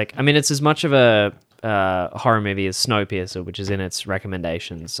it's just like, I mean, it's as much of a horror movie as Snowpiercer, which is in its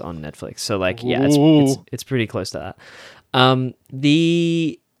recommendations on Netflix. So like, yeah, it's pretty close to that.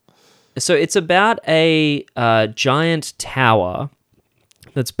 So it's about a giant tower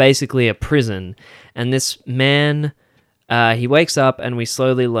that's basically a prison, and this man, he wakes up and we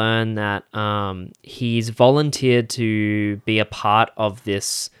slowly learn that he's volunteered to be a part of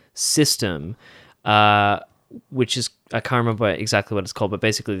this system, which is, I can't remember exactly what it's called, but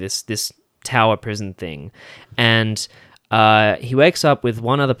basically this tower prison thing. And he wakes up with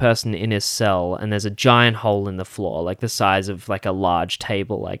one other person in his cell, and there's a giant hole in the floor, like the size of like a large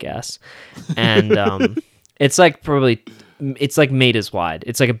table, I guess. And it's like it's like meters wide.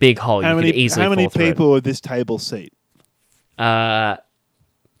 It's like a big hole. How many people would this table seat?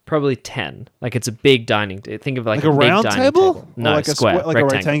 Probably 10. Like it's a big dining. Think of like a big round dining table? No, Or like square, like a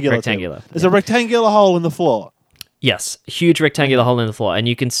rectangular. rectangular. There's a rectangular hole in the floor. Yes, huge rectangular hole in the floor, and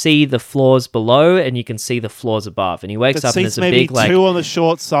you can see the floors below, and you can see the floors above. And he wakes That up, and seats there's a maybe big like 2 on the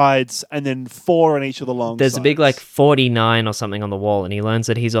short sides and then 4 on each of the long there's sides. a big like 49 or something on the wall, and he learns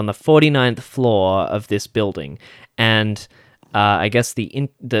that he's on the 49th floor of this building. And I guess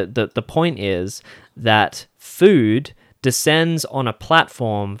the point is that food descends on a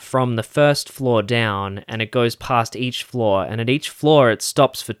platform from the first floor down, and it goes past each floor, and at each floor it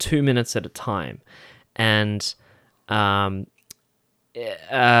stops for 2 minutes at a time. And what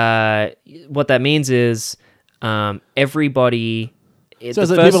that means is everybody. So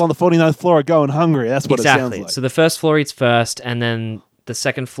the people on the 49th floor are going hungry. That's what it sounds like. So the first floor eats first, and then the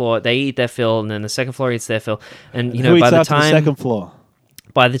second floor they eat their fill, and then the second floor eats their fill. And Who eats after the second floor?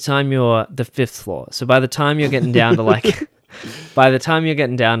 By the time you're the 5th floor, so by the time you're getting down to like, the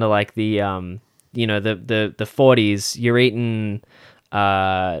the 40s, you're eating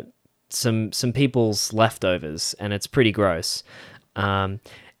some people's leftovers, and it's pretty gross. And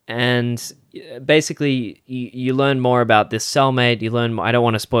basically, you learn more about this cellmate. You learn more. I don't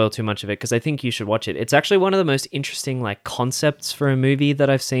want to spoil too much of it because I think you should watch it. It's actually one of the most interesting like concepts for a movie that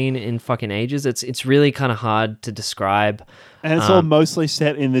I've seen in fucking ages. It's really kind of hard to describe. And it's all mostly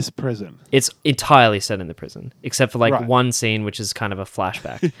set in this prison. It's entirely set in the prison, except for like one scene, which is kind of a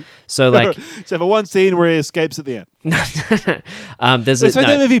flashback. So like, so for one scene where he escapes at the end. There's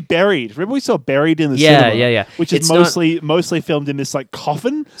that movie Buried. Remember we saw Buried in the cinema? Yeah. Which is mostly filmed in this like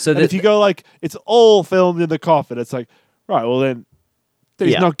coffin. So if you go like it's all filmed in the coffin, it's like right. Well then,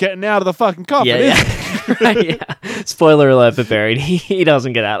 he's not getting out of the fucking coffin. Yeah. Right, yeah. Spoiler alert for Buried. He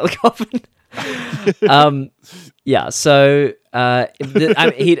doesn't get out of the coffin. Yeah, so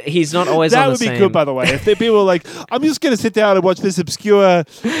he's not always that on the would be same... good, by the way. If people were like, I'm just going to sit down and watch this obscure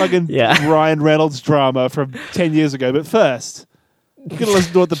fucking Ryan Reynolds drama from 10 years ago, but first, you're going to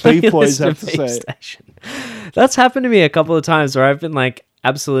listen to what the Beef Boys have to say. Station. That's happened to me a couple of times where I've been like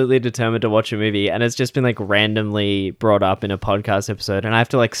absolutely determined to watch a movie, and it's just been like randomly brought up in a podcast episode, and I have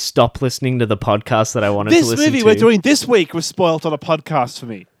to like stop listening to the podcast that I wanted to listen to. This movie we're doing this week was spoiled on a podcast for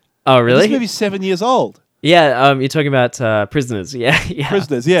me. Oh, really? This movie's 7 years old. Yeah, you're talking about Prisoners. Yeah.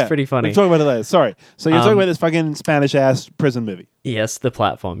 Prisoners, yeah. It's pretty funny. We're talking about it later. Sorry. So you're talking about this fucking Spanish-ass prison movie. Yes, The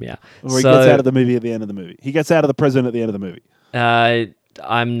Platform, yeah. Where he gets out of the movie at the end of the movie. He gets out of the prison at the end of the movie.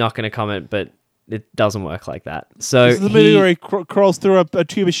 I'm not going to comment, but it doesn't work like that. So this is the movie where he crawls through a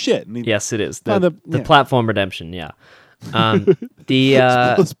tube of shit. And yes, it is. The Platform Redemption, yeah. Spoiler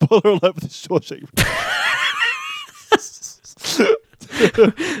alert for the Shawshank.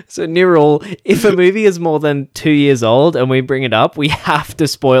 So new rule, if a movie is more than 2 years old and we bring it up, we have to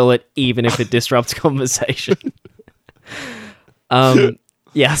spoil it even if it disrupts conversation.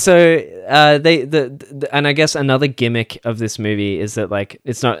 Yeah, so and I guess another gimmick of this movie is that like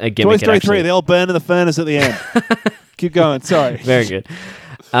it's not a gimmick. Toy Story 3, they all burn in the furnace at the end. Keep going, sorry. Very good.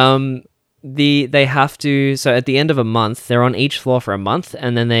 They have to, so at the end of a month, they're on each floor for a month,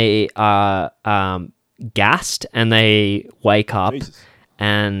 and then they are gassed and they wake up. Jesus.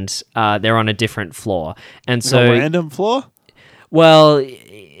 And they're on a different floor, and so a random floor. Well,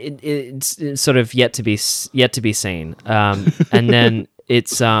 it's sort of yet to be seen, and then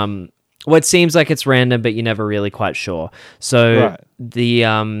it's what seems like it's random, but you're never really quite sure. So the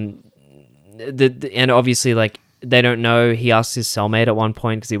and obviously like they don't know. He asks his cellmate at one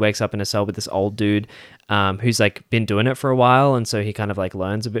point because he wakes up in a cell with this old dude who's like been doing it for a while, and so he kind of like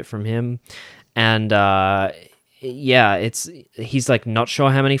learns a bit from him, and. Yeah, he's like not sure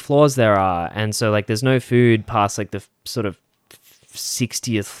how many floors there are, and so like there's no food past like the sort of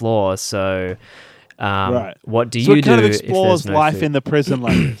 60th floor. So, what do you do? It kind of explores life food? In the prison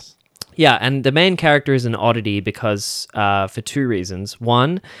like this. Yeah, and the main character is an oddity because for two reasons.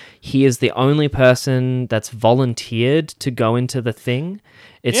 One, he is the only person that's volunteered to go into the thing.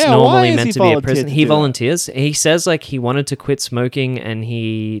 It's normally meant to be a prison. He volunteers. He says like he wanted to quit smoking and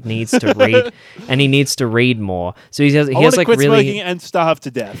he needs to read and he needs to read more. So he has like quit really smoking and starve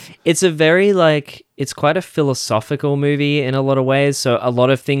to death. It's a very like it's quite a philosophical movie in a lot of ways. So a lot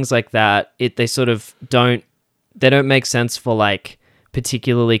of things like that they sort of don't make sense for like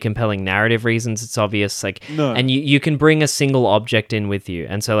particularly compelling narrative reasons. It's obvious like and you can bring a single object in with you,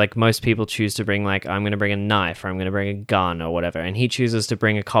 and so like most people choose to bring like I'm going to bring a knife or I'm going to bring a gun or whatever, and he chooses to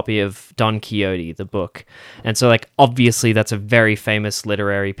bring a copy of Don Quixote the book, and so like obviously that's a very famous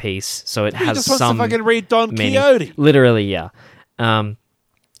literary piece, so it has just some wants to fucking read Don meaning. Quixote Literally, yeah. And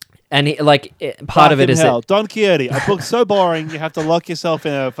part of it is that Don Quixote, a book so boring you have to lock yourself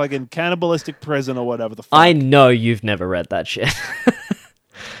in a fucking cannibalistic prison or whatever the fuck. I know you've never read that shit.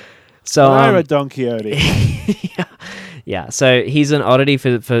 So I read Don Quixote. Yeah, so he's an oddity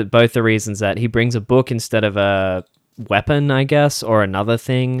for both the reasons that he brings a book instead of a weapon, I guess, or another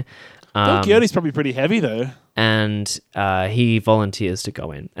thing. Don Quixote's probably pretty heavy, though. And he volunteers to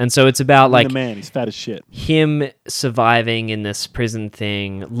go in. And so it's about like the man, he's fat as shit. Him surviving in this prison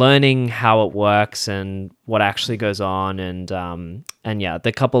thing, learning how it works and what actually goes on. And yeah,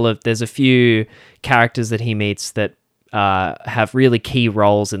 there's a few characters that he meets that have really key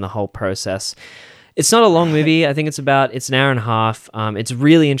roles in the whole process. It's not a long movie. I think it's an hour and a half. It's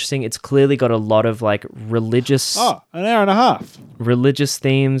really interesting. It's clearly got a lot of like religious... Oh, an hour and a half. Religious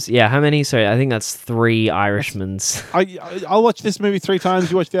themes. Yeah, how many? Sorry, I think that's 3 Irishmans. I'll watch this movie 3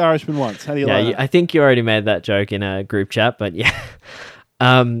 times. You watch The Irishman once. How do you like that? I think you already made that joke in a group chat, but yeah.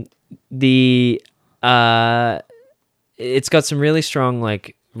 It's got some really strong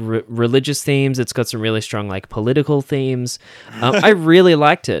like religious themes. It's got some really strong like political themes. I really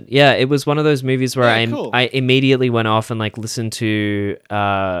liked it. Yeah, it was one of those movies where I immediately went off and like listened to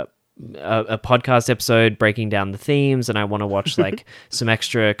a podcast episode breaking down the themes, and I want to watch like some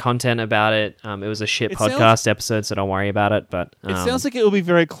extra content about it. It was a shit podcast episode, so don't worry about it. But it sounds like it will be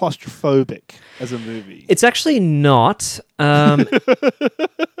very claustrophobic as a movie. It's actually not.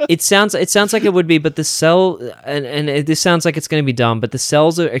 It sounds like it would be, but the cell this sounds like it's going to be dumb, but the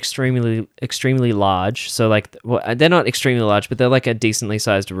cells are extremely large. So like, they're not extremely large, but they're like a decently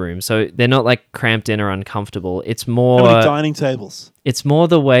sized room. So they're not like cramped in or uncomfortable. It's more how many dining tables. It's more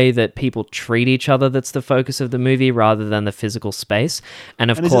the way that people treat each other that's the focus of the movie rather than the physical space. And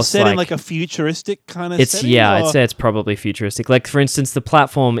of course, is it set in like a futuristic kind of setting? Yeah, I'd say it's probably futuristic. Like for instance, the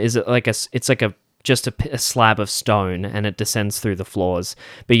platform is like just a slab of stone, and it descends through the floors,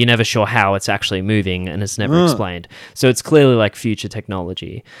 but you're never sure how it's actually moving, and it's never explained. So it's clearly like future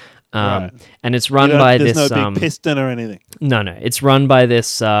technology. Right. And it's run by this... There's no big piston or anything. No. It's run by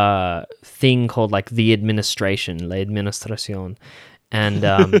this thing called like the administration, la administración. And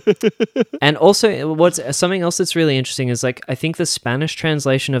and also what's something else that's really interesting is like I think the Spanish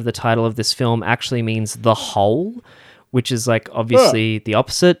translation of the title of this film actually means the whole, which is like obviously the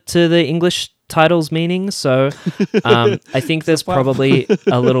opposite to the English title's meaning. So I think there's probably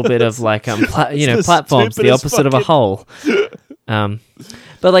a little bit of like platforms, the opposite of a hole. But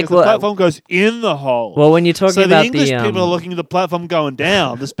like the platform goes in the hole. Well, when you're talking about the English people are looking at the platform going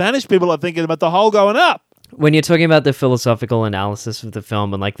down, the Spanish people are thinking about the hole going up. When you're talking about the philosophical analysis of the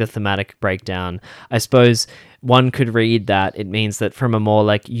film and like the thematic breakdown, I suppose one could read that it means that from a more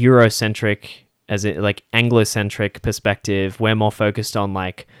like Eurocentric, as it like Anglocentric perspective, we're more focused on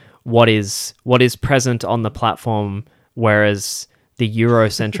like what is present on the platform, whereas the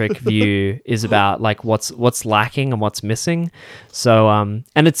Eurocentric view is about like what's lacking and what's missing. So and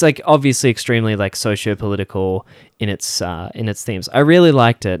it's like obviously extremely like socio-political in its themes. I really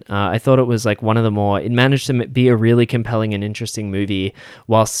liked it. I thought it was like it managed to be a really compelling and interesting movie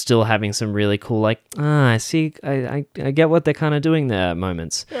while still having some really cool like I get what they're kind of doing there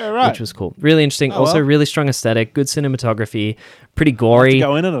moments. Yeah, right. Which was cool. Really interesting. Also really strong aesthetic, good cinematography, pretty gory.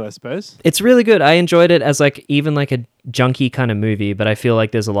 Go in it, I suppose. It's really good. I enjoyed it as like even like a junky kind of movie, but I feel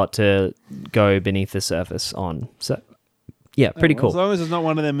like there's a lot to go beneath the surface on. So yeah, pretty cool. As long as it's not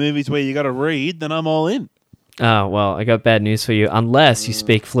one of them movies where you got to read, then I'm all in. Oh, well, I got bad news for you. Unless you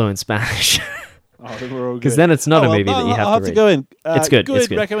speak fluent Spanish. Because then it's not a movie that you have to read. I'll have to go in. It's good. Good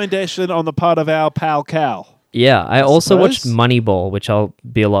recommendation on the part of our pal Cal. Yeah, I also watched Moneyball, which I'll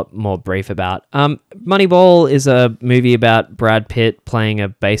be a lot more brief about. Moneyball is a movie about Brad Pitt playing a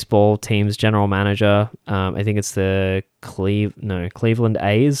baseball team's general manager. I think it's the Cleveland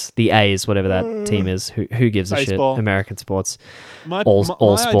A's? The A's, whatever that team is. Who gives baseball. A shit? American sports. All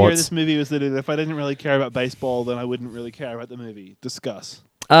sports. My idea of this movie was that if I didn't really care about baseball, then I wouldn't really care about the movie. Discuss.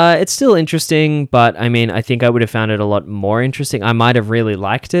 It's still interesting, but I mean, I think I would have found it a lot more interesting. I might have really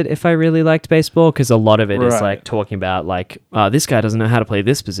liked it if I really liked baseball, because a lot of it is like talking about like, this guy doesn't know how to play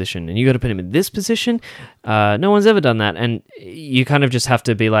this position, and you got to put him in this position. No one's ever done that, and you kind of just have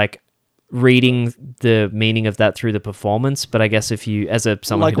to be like reading the meaning of that through the performance. But I guess if you, as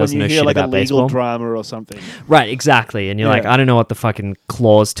someone who doesn't know shit about baseball, like a legal drama or something, right? Exactly, and you're like, I don't know what the fucking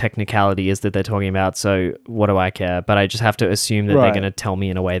clause technicality is that they're talking about, so what do I care? But I just have to assume that they're going to tell me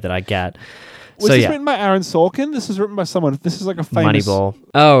in a way that I get. Was this written by Aaron Sorkin? This is written by someone. This is like a famous Moneyball.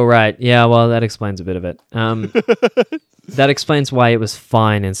 Oh right, yeah. Well, that explains a bit of it. That explains why it was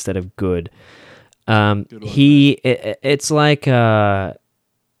fine instead of good.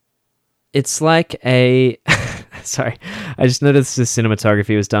 It's like a sorry, I just noticed the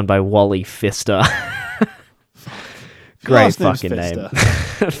cinematography was done by Wally Pfister. Great fucking name.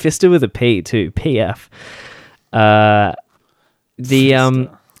 Pfister with a P too. PF.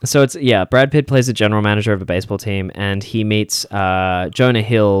 So it's Brad Pitt plays a general manager of a baseball team, and he meets Jonah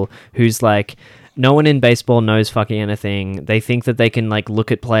Hill, who's like, no one in baseball knows fucking anything. They think that they can like look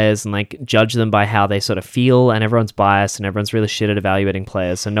at players and like judge them by how they sort of feel, and everyone's biased and everyone's really shit at evaluating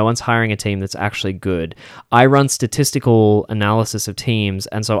players. So no one's hiring a team that's actually good. I run statistical analysis of teams,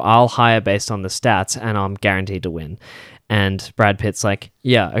 and so I'll hire based on the stats, and I'm guaranteed to win. And Brad Pitt's like,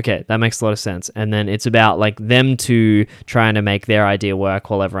 yeah, okay, that makes a lot of sense. And then it's about like them two trying to make their idea work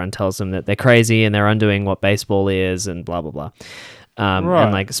while everyone tells them that they're crazy and they're undoing what baseball is and blah, blah, blah. Right.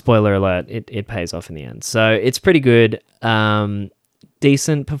 And like, spoiler alert, it pays off in the end. So it's pretty good.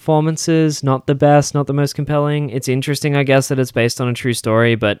 Decent performances, not the best, not the most compelling. It's interesting, I guess, that it's based on a true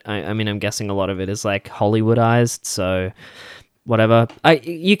story, but I mean, I'm guessing a lot of it is like Hollywoodized, so whatever.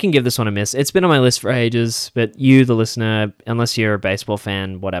 You can give this one a miss. It's been on my list for ages, but you, the listener, unless you're a baseball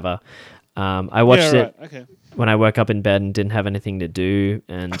fan, whatever. I watched it when I woke up in bed and didn't have anything to do,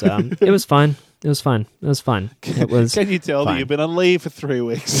 and it was fine. It was fine. It was. Can you tell fine. that you've been on leave for 3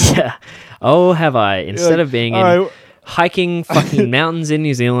 weeks? Yeah. Oh, have I? Instead of being hiking fucking mountains in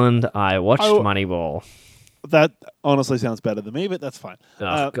New Zealand, I watched Moneyball. That honestly sounds better than me, but that's fine.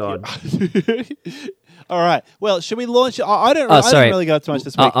 Oh, God. All right. Well, should we launch? I don't really got too much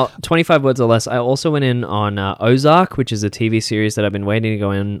this week. 25 words or less. I also went in on Ozark, which is a TV series that I've been waiting to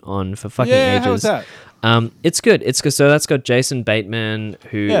go in on for fucking ages. How was that? It's good. It's good. So that's got Jason Bateman,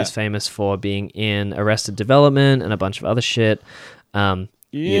 who is famous for being in Arrested Development and a bunch of other shit.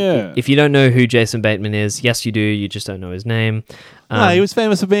 If you don't know who Jason Bateman is, yes, you do. You just don't know his name. No, he was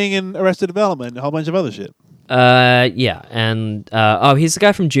famous for being in Arrested Development and a whole bunch of other shit. And he's the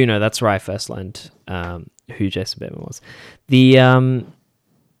guy from Juno. That's where I first learned who Jason Bateman was. The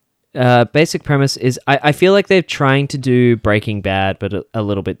basic premise is I feel like they're trying to do Breaking Bad, but a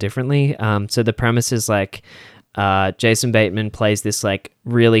little bit differently. So the premise is like Jason Bateman plays this like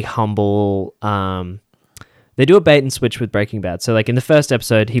really humble. They do a bait and switch with Breaking Bad. So like in the first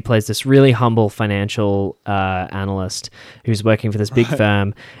episode, he plays this really humble financial analyst who's working for this big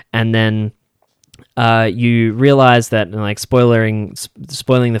firm, and then you realize that, like, spoiling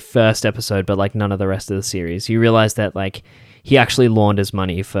the first episode, but like none of the rest of the series, you realize that like he actually launders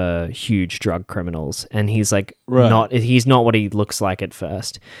money for huge drug criminals, and he's like he's not what he looks like at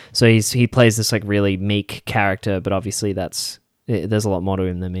first. So he plays this like really meek character, but obviously there's a lot more to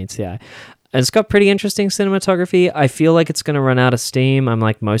him than meets the eye. And it's got pretty interesting cinematography. I feel like it's going to run out of steam. I'm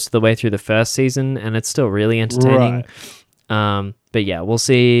like most of the way through the first season, and it's still really entertaining. Right. But yeah, we'll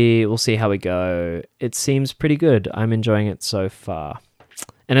see how we go. It seems pretty good. I'm enjoying it so far.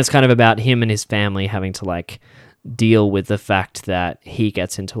 And it's kind of about him and his family having to like deal with the fact that he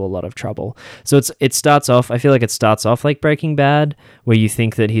gets into a lot of trouble. So it starts off, I feel like it starts off like Breaking Bad, where you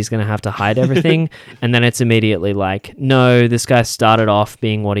think that he's going to have to hide everything, and then it's immediately like, no, this guy started off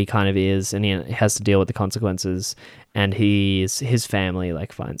being what he kind of is, and he has to deal with the consequences, and his family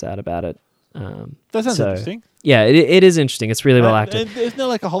like finds out about it. That sounds interesting. Yeah, it is interesting. It's really well acted. Isn't there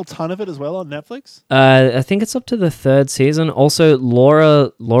like a whole ton of it as well on Netflix? I think it's up to the 3rd season. Also,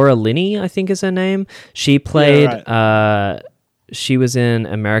 Laura Linney, I think is her name. She played. She was in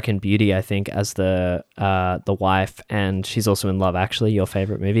American Beauty, I think, as the wife, and she's also in Love Actually, your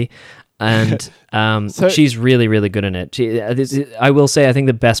favorite movie. And she's really, really good in it. I will say, I think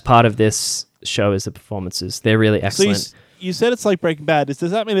the best part of this show is the performances. They're really excellent. So you said it's like Breaking Bad. Does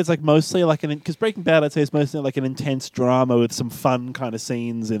that mean it's like mostly like because Breaking Bad, I'd say, is mostly like an intense drama with some fun kind of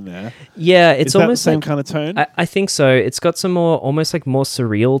scenes in there? Yeah, it's almost the same like, kind of tone. I think so. It's got some almost more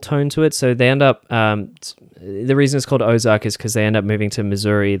surreal tone to it. So they end up. The reason it's called Ozark is because they end up moving to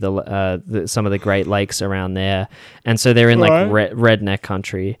Missouri, some of the Great Lakes around there, and so they're in like redneck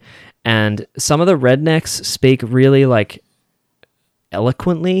country, and some of the rednecks speak really like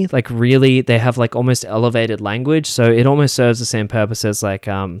eloquently, like really they have like almost elevated language, so it almost serves the same purpose as like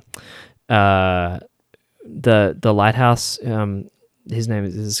the Lighthouse, his name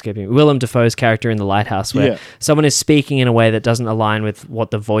is escaping me, Willem Dafoe's character in The Lighthouse, where someone is speaking in a way that doesn't align with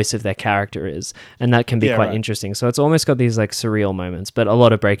what the voice of their character is, and that can be quite interesting. So it's almost got these like surreal moments, but a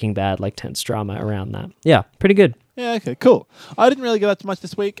lot of Breaking Bad like tense drama around that. Yeah, pretty good. Yeah, okay, cool. I didn't really get up too much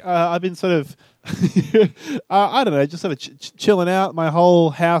this week. I've been sort of, I don't know, just sort of chilling out. My whole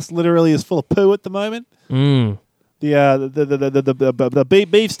house literally is full of poo at the moment. The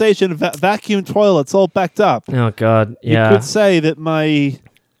beef station vacuum toilet's all backed up. Oh God, yeah. You could say that my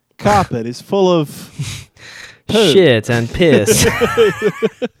carpet is full of poo. Shit and piss.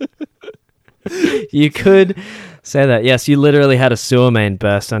 You could say that. Yes, you literally had a sewer main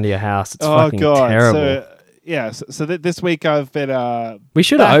burst under your house. It's fucking terrible. So, this week I've been We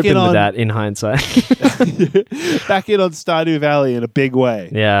should have back in opened with on- that in hindsight. back in on Stardew Valley in a big way.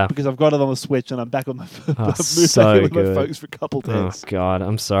 Yeah. Because I've got it on the Switch and I'm back on my moved so back in with my good. folks for a couple Oh days. God,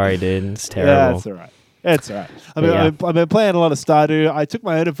 I'm sorry, dude. It's Yeah, terrible. it's all right. It's all right. Yeah. I've been playing a lot of Stardew. I took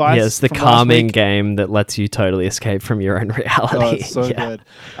my own advice. Yeah, it's the from last calming week. game that lets you totally escape from your own reality. Oh, it's so Yeah. good.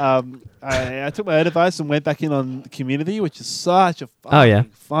 I took my own advice and went back in on Community, which is such a Oh, yeah.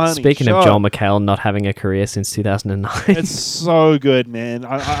 funny Speaking show. of Joel McHale not having a career since 2009. It's so good, man.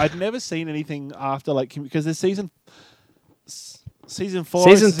 I'd never seen anything after because there's season 4.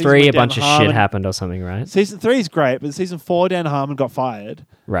 Season is the 3, where a bunch Dan of shit Harmon- happened or something, right? Season 3 is great, but season 4, Dan Harmon got fired.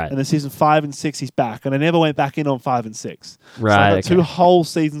 Right. And then season 5 and 6, he's back. And I never went back in on 5 and 6. So Right, I've got okay. 2 whole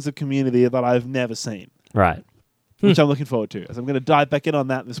seasons of Community that I've never seen, Right. which I'm looking forward to. So I'm going to dive back in on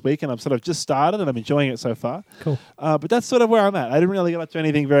that this week, and I've sort of just started, and I'm enjoying it so far. Cool. But that's sort of where I'm at. I didn't really get up to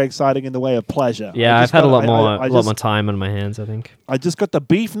anything very exciting in the way of pleasure. Yeah, I I've just had a got- lot more, I lot just- more time on my hands, I think. I just got the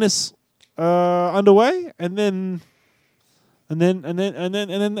beefness underway, and then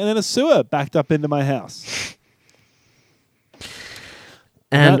a sewer backed up into my house.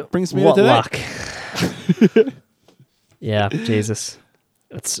 And that brings me to what today. luck. Yeah, Jesus.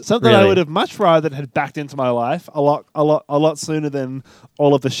 It's Something really, I would have much rather that had backed into my life a lot sooner than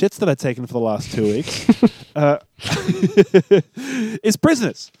all of the shits that I've taken for the last 2 weeks. Is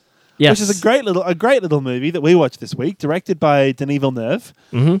Prisoners, yes. which is a great little movie that we watched this week, directed by Denis Villeneuve.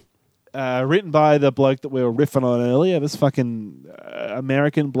 Mm-hmm. Written by the bloke that we were riffing on earlier, this fucking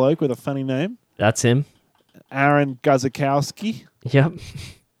American bloke with a funny name, That's him. Aaron Guzikowski. Yep.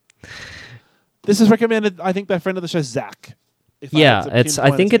 This is recommended, I think, by a friend of the show, Zach. If Yeah, had to I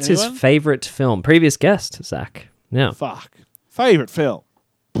think pinpoint it's his anyone. favorite film. Previous guest, Zach. Yeah. Fuck. Favorite film.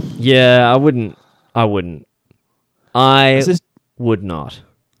 Yeah, I wouldn't. I Has this, would not.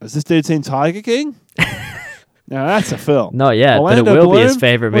 has this dude seen Tiger King? Now that's a film. Not yet, but Orlando it will be his Bloom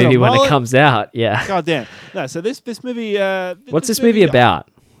favorite with a movie when it mullet? comes out. Yeah. God damn. No, so this movie. What's this movie about?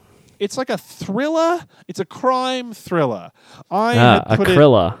 It's like a thriller. It's a crime thriller. I A had put it.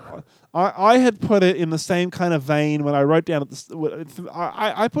 thriller. I had put it in the same kind of vein when I wrote down at the.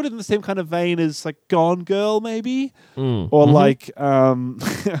 I put it in the same kind of vein as like Gone Girl, maybe, or like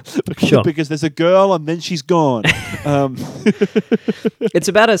Sure. because there's a girl and then she's gone. It's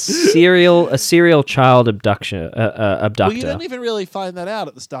about a serial child abductor. Well, you don't even really find that out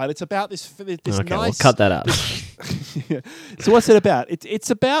at the start. It's about this Okay, nice. we'll cut that out. Yeah. So what's it about? It's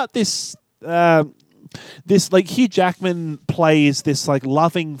about this. This like Hugh Jackman plays this like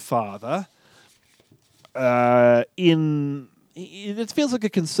loving father. It feels like a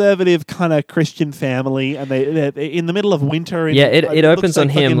conservative kind of Christian family, and they're in the middle of winter. Yeah, it looks opens on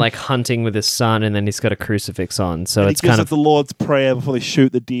him fucking- like hunting with his son, and then he's got a crucifix on. So and it's he gives kind it of the Lord's Prayer before they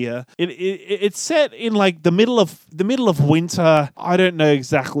shoot the deer. It's set in like the middle of winter. I don't know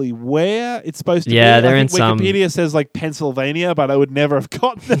exactly where it's supposed to be. Yeah, they're I in think some- Wikipedia says like Pennsylvania, but I would never have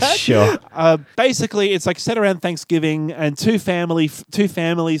gotten that. Sure. Basically, it's like set around Thanksgiving, and two families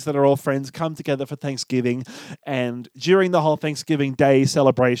that are all friends come together for Thanksgiving, and during the whole Thanksgiving Day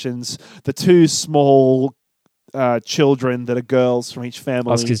celebrations, the two small children that are girls from each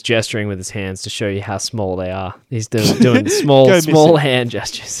family. Oscar's gesturing with his hands to show you how small they are. He's doing small Go missing. hand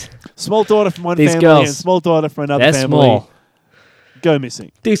gestures. Small daughter from one These family girls, and small daughter from another They're family. small. Go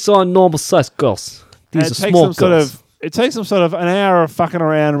missing. These are normal sized girls. And These are small girls. It takes them sort of an hour of fucking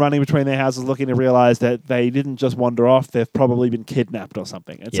around, running between their houses, looking to realize that they didn't just wander off; they've probably been kidnapped or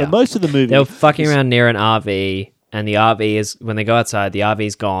something. And so Yeah. most of the movie, They were fucking around near an RV, and the RV is when they go outside, the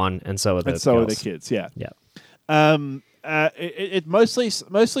RV's gone, and so are the and so are the girls. kids. Yeah. Yeah. It mostly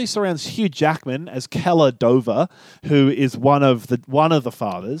surrounds Hugh Jackman as Keller Dover, who is one of the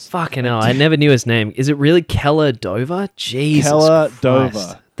fathers. Fucking hell, I never knew his name. Is it really Keller Dover? Jesus Keller Christ.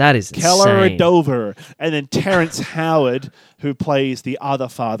 Dover. That is Keller insane. Dover, and then Terrence Howard, who plays the other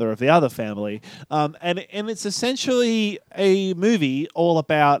father of the other family, and it's essentially a movie all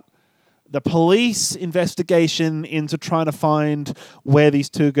about the police investigation into trying to find where these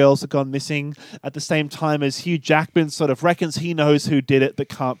two girls have gone missing, at the same time as Hugh Jackman sort of reckons he knows who did it but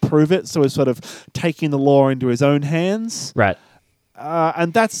can't prove it, so is sort of taking the law into his own hands. Right.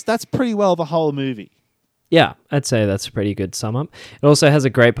 And that's pretty well the whole movie. Yeah, I'd say that's a pretty good sum up. It also has a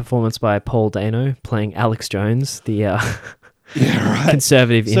great performance by Paul Dano playing Alex Jones, the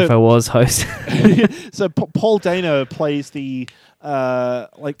conservative So- InfoWars host. So Paul Dano plays the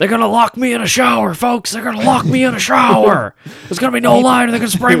like They're gonna lock me in a shower, folks. They're gonna lock me in a shower. There's gonna be no light, and they're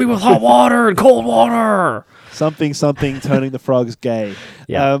gonna spray me with hot water and cold water. something turning the frogs gay.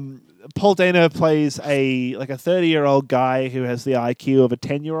 Yeah. Paul Dano plays a 30-year-old guy who has the IQ of a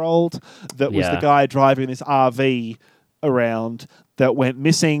 10-year-old. That was the guy driving this RV around that went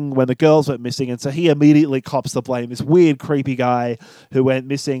missing when the girls went missing, and so he immediately cops the blame. This weird, creepy guy who went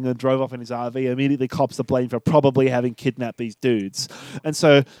missing and drove off in his RV immediately cops the blame for probably having kidnapped these dudes. And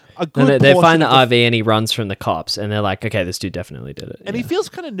so they find the RV and he runs from the cops, and they're like, okay, this dude definitely did it. And he feels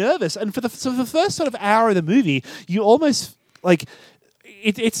kind of nervous. And for the first sort of hour of the movie, you almost like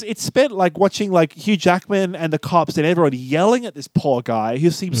it's spent like watching like Hugh Jackman and the cops and everyone yelling at this poor guy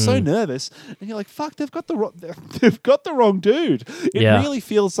who seems so nervous, and you're like, fuck, they've got the wrong dude. It really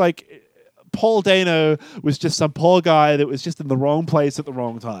feels like Paul Dano was just some poor guy that was just in the wrong place at the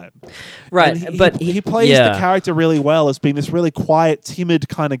wrong time. Right, but he plays the character really well as being this really quiet, timid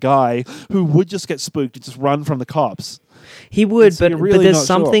kind of guy who would just get spooked and just run from the cops. He would, so but there's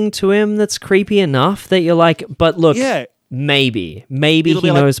something to him that's creepy enough that you're like, but look, maybe he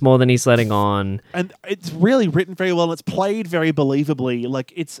knows more than he's letting on. And it's really written very well, and it's played very believably.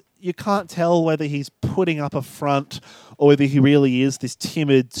 Like, you can't tell whether he's putting up a front or whether he really is this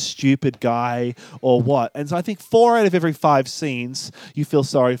timid, stupid guy or what. And so I think 4 out of every 5 scenes, you feel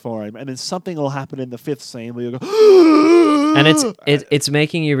sorry for him. And then something will happen in the 5th scene where you go... And it's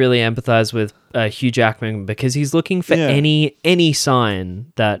making you really empathize with Hugh Jackman, because he's looking for any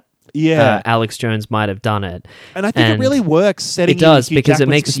sign that Alex Jones might have done it. And I think it really works setting Hugh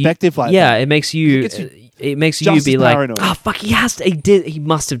Jackman's perspective like that. Yeah, it makes you be like, oh fuck, he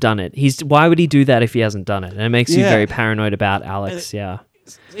must have done it. Why would he do that if he hasn't done it? And it makes you very paranoid about Alex.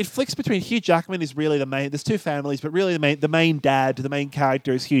 It flicks between Hugh Jackman is really the main. There's 2 families, but really the main dad, the main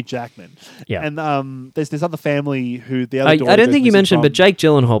character is Hugh Jackman. Yeah, and there's this other family who the other. I don't think you mentioned, but Jake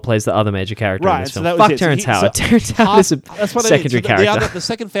Gyllenhaal plays the other major character in this film. Fuck Terrence Howard. Terrence Howard is a secondary character. The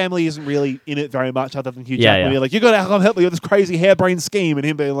second family isn't really in it very much, other than Hugh Jackman. You're like, you got to come help me with this crazy harebrained scheme, and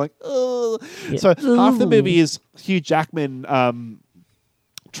him being like, oh. So half the movie is Hugh Jackman.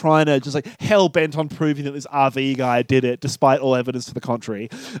 Trying to just like hell bent on proving that this RV guy did it, despite all evidence to the contrary.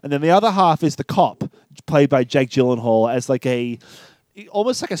 And then the other half is the cop, played by Jake Gyllenhaal, as like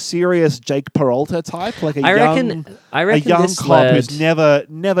almost like a serious Jake Peralta type, like I reckon young cop who's never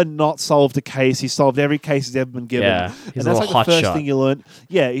not solved a case. He's solved every case he's ever been given. Yeah, and that's like the first thing you learn.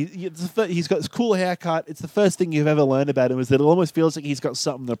 Yeah, he's got this cool haircut. It's the first thing you've ever learned about him, is that it almost feels like he's got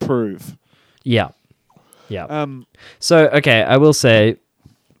something to prove. Yeah. So okay, I will say,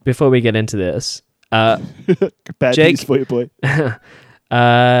 before we get into this, bad Jake, news for you, boy.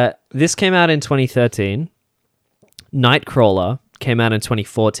 This came out in 2013. Nightcrawler came out in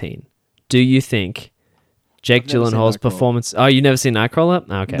 2014. Do you think Jake Gyllenhaal's performance... Oh, you never seen Nightcrawler?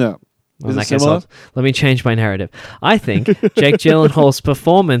 Oh, okay. No. Well, let me change my narrative. I think Jake Gyllenhaal's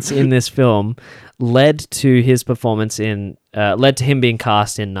performance in this film led to his performance led to him being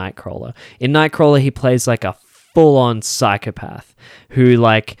cast in Nightcrawler. In Nightcrawler, he plays like a full-on psychopath who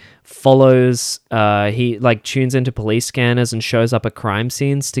like follows he like tunes into police scanners and shows up at crime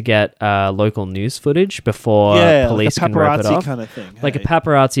scenes to get local news footage before police can rope it off. Kind of thing, like a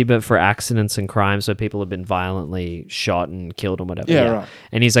paparazzi, but for accidents and crimes where people have been violently shot and killed and whatever. Right.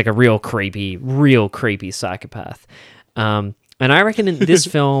 And he's like a real creepy psychopath. And I reckon in this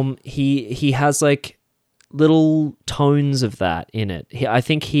film he has like little tones of that in it. I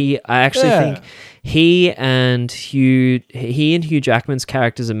think he and Hugh Jackman's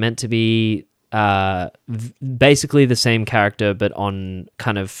characters are meant to be basically the same character, but on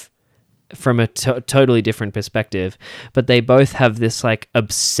kind of from a totally different perspective. But they both have this like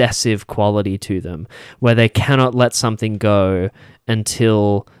obsessive quality to them, where they cannot let something go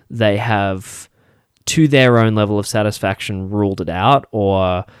until they have, to their own level of satisfaction, ruled it out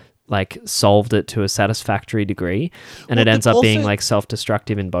or like solved it to a satisfactory degree, and it ends up being like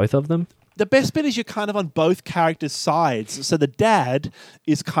self-destructive in both of them. The best bit is you're kind of on both characters' sides. So the dad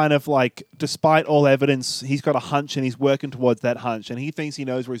is kind of like, despite all evidence, he's got a hunch and he's working towards that hunch, and he thinks he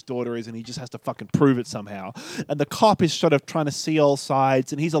knows where his daughter is and he just has to fucking prove it somehow. And the cop is sort of trying to see all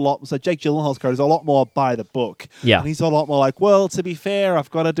sides, and he's so Jake Gyllenhaal's character is a lot more by the book. Yeah. And he's a lot more like, well, to be fair, I've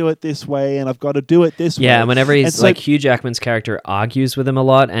got to do it this way and I've got to do it this way. Yeah, and whenever he's like, Hugh Jackman's character argues with him a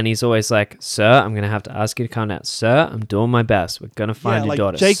lot, and he's always like, sir, I'm going to have to ask you to come out. Sir, I'm doing my best. We're going to find your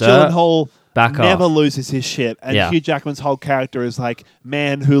daughter. Jake Gyllenhaal never loses his shit. And Hugh Jackman's whole character is like,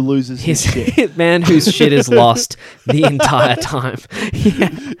 man who loses his shit. Man whose shit is lost the entire time.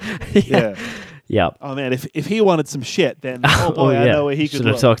 Yeah. Oh, man, if he wanted some shit, then, I know where he could should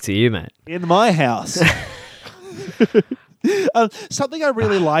have talked to you, mate. In my house. Something I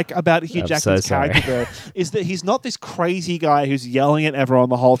really like about Hugh I'm Jackman's so sorry. character, though, is that he's not this crazy guy who's yelling at everyone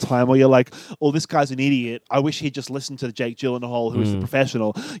the whole time, or you're like, oh, this guy's an idiot. I wish he'd just listened to Jake Gyllenhaal, who is the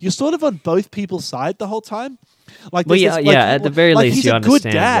professional. You're sort of on both people's side the whole time. Like, Well, there's yeah, this, at the very least, he's you a good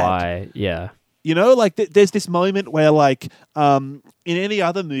understand dad. why. Yeah. You know, like there's this moment where, like, in any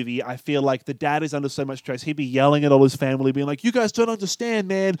other movie, I feel like the dad is under so much stress. He'd be yelling at all his family, being like, "You guys don't understand,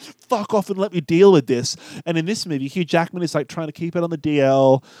 man. Fuck off and let me deal with this." And in this movie, Hugh Jackman is like trying to keep it on the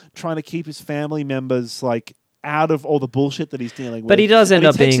DL, trying to keep his family members like out of all the bullshit that he's dealing with. But he does end And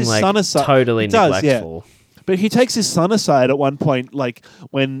up takes being his like son aside. totally He does, yeah. neglectful. But he takes his son aside at one point, like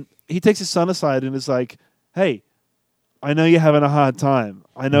when he takes his son aside and is like, "Hey, I know you're having a hard time.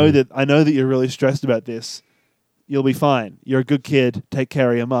 I know that you're really stressed about this. You'll be fine. You're a good kid. Take care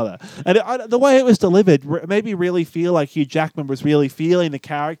of your mother." And the way it was delivered made me really feel like Hugh Jackman was really feeling the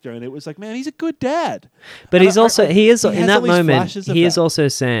character, and it was like, man, he's a good dad. But And he's also he is in has that all these moment flashes of he is that. also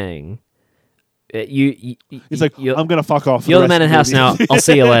saying, "You." He's like, you're, I'm gonna fuck off. for You're the rest man of in the house now. movie." I'll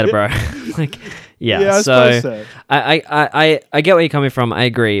see you later, bro. Like, yeah. Yeah, I so suppose so. I get where you're coming from. I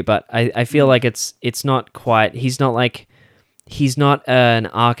agree, but I feel like it's not quite. He's not an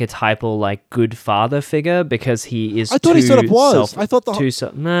archetypal like good father figure because he is. I thought he too sort of was. I thought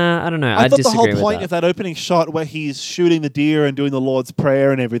nah, I don't know. I thought the disagree whole with point that. of that opening shot where he's shooting the deer and doing the Lord's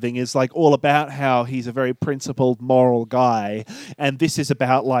Prayer and everything is like all about how he's a very principled, moral guy, and this is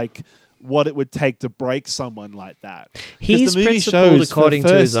about like what it would take to break someone like that. 'Cause He's the movie principled shows for according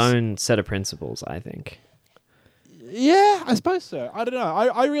to his first- own set of principles, I think. Yeah, I suppose so. I don't know.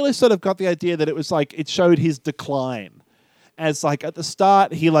 I really sort of got the idea that it was like it showed his decline. As like at the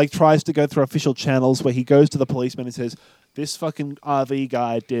start, he like tries to go through official channels where he goes to the policeman and says, "This fucking RV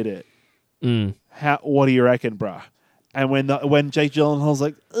guy did it. What do you reckon, bruh?" And when Jake Gyllenhaal's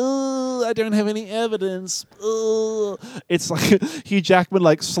like, "Oh, I don't have any evidence," it's like Hugh Jackman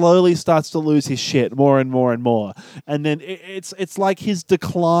like slowly starts to lose his shit more and more and more, and then it's like his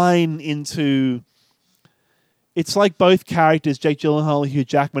decline into. It's like both characters, Jake Gyllenhaal and Hugh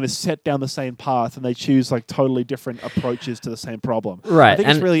Jackman, is set down the same path, and they choose like totally different approaches to the same problem. Right. I think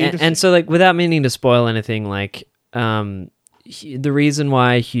it's really interesting. And so, like, without meaning to spoil anything, like, the reason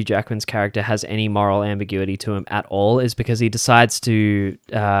why Hugh Jackman's character has any moral ambiguity to him at all is because he decides to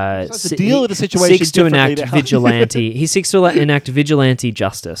deal with the situation seeks to enact differently now. vigilante. He seeks to enact vigilante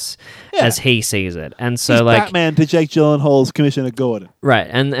justice Yeah. as he sees it, and so He's like Batman to Jake Gyllenhaal's Commissioner Gordon. right,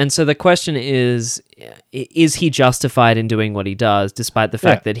 and so the question is he justified in doing what he does, despite the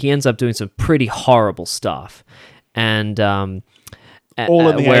fact that he ends up doing some pretty horrible stuff, and All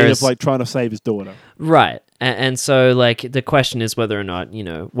in the aid whereas of like trying to save his daughter. right. And so, like, the question is whether or not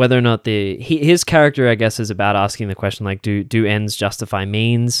his character, I guess, is about asking the question, like, do ends justify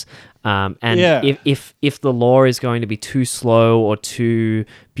means? And Yeah. if the law is going to be too slow or too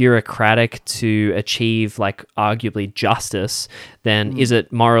bureaucratic to achieve, like, arguably justice, then is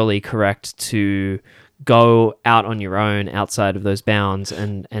it morally correct to go out on your own outside of those bounds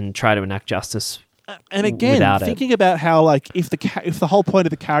and try to enact justice? And again, without it. thinking about how like if the whole point of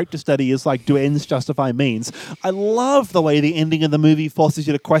the character study is like do ends justify means, I love the way the ending of the movie forces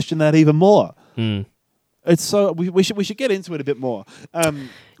you to question that even more. It's so we should get into it a bit more.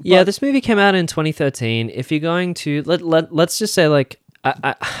 Yeah, this movie came out in 2013. If you're going to let's just say like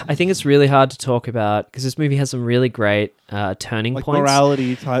I think it's really hard to talk about because this movie has some really great turning like points.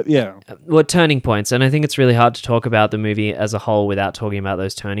 morality type, yeah. Well, turning points, and I think it's really hard to talk about the movie as a whole without talking about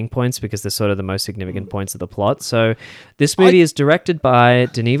those turning points because they're sort of the most significant points of the plot. So, this movie is directed by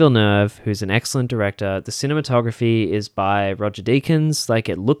Denis Villeneuve, who's an excellent director. The cinematography is by Roger Deakins. Like,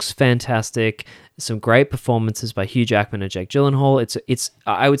 it looks fantastic. Some great performances by Hugh Jackman and Jake Gyllenhaal. It's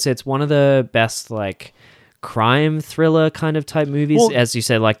I would say it's one of the best like crime thriller kind of type movies, Well, as you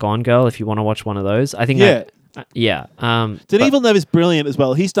say, like Gone Girl. If you want to watch one of those, I think Yeah. yeah. Denis Villeneuve is brilliant as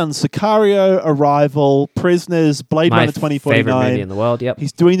well. He's done Sicario, Arrival, Prisoners, Blade my Runner 2049. favorite movie in the world. Yep,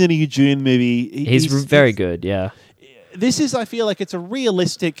 He's doing the new June movie. he's very good. Yeah. This is, I feel like it's a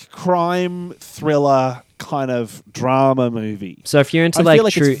realistic crime thriller kind of drama movie. So if you're into I like feel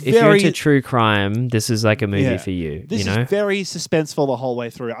like true, it's if you're very- into true crime, this is like a movie Yeah. for you. This you know? is very suspenseful the whole way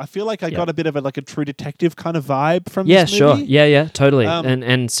through. I feel like I got a bit of a True Detective kind of vibe from Yeah, this sure. movie. Yeah, totally. Um,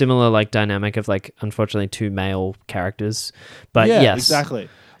 And similar like dynamic of like unfortunately two male characters. But yes. exactly.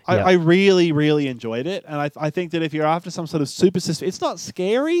 I really, really enjoyed it, and I think that if you're after some sort of super suspense, it's not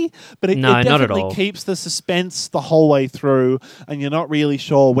scary, but it No, not at definitely all. keeps the suspense the whole way through, and you're not really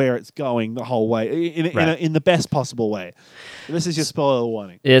sure where it's going the whole way in the best possible way. This is your spoiler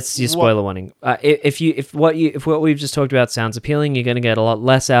warning. It's your spoiler warning. If what we've just talked about sounds appealing, you're going to get a lot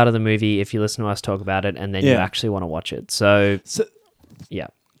less out of the movie if you listen to us talk about it, and then you actually want to watch it. So yeah.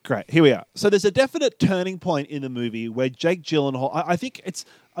 Great. Here we are. So there's a definite turning point in the movie where Jake Gyllenhaal, I think it's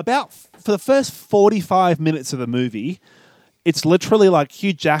about, for the first 45 minutes of the movie, it's literally like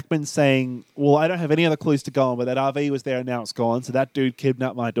Hugh Jackman saying, well, I don't have any other clues to go on, but that RV was there and now it's gone, so that dude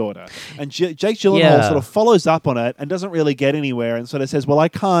kidnapped my daughter. And Jake Gyllenhaal sort of follows up on it and doesn't really get anywhere and sort of says, well, I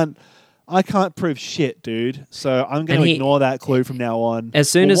can't prove shit, dude, so I'm going to ignore that clue from now on. As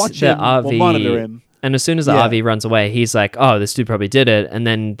soon as the RV... We'll monitor him. And as soon as the RV runs away, he's like, oh, this dude probably did it. And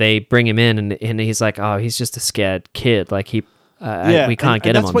then they bring him in, and he's like, oh, he's just a scared kid. Like, we can't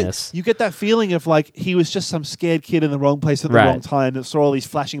get him on this. You get that feeling of, like, he was just some scared kid in the wrong place at the wrong time that saw all these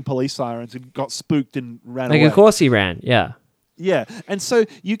flashing police sirens and got spooked and ran away. Like, of course he ran, yeah. Yeah, and so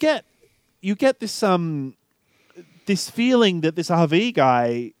you get this this feeling that this RV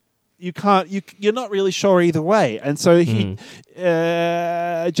guy... You're not really sure either way. And so Jake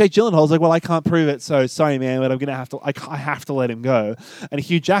Gyllenhaal's like, well, I can't prove it, so sorry, man, but I'm going to have to, I have to let him go. And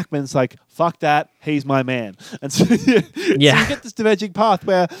Hugh Jackman's like, fuck that, he's my man. And so, so you get this diverging path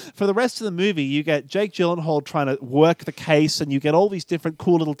where for the rest of the movie, you get Jake Gyllenhaal trying to work the case, and you get all these different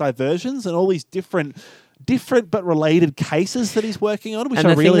cool little diversions and all these different but related cases that he's working on, which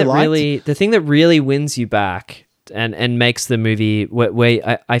I really liked. The thing that really wins you back and makes the movie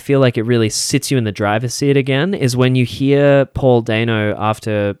where I feel like it really sits you in the driver's seat again is when you hear Paul Dano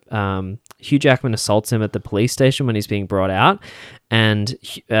after Hugh Jackman assaults him at the police station when he's being brought out, and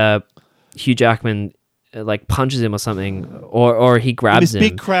Hugh Jackman like punches him or something, or he grabs him. This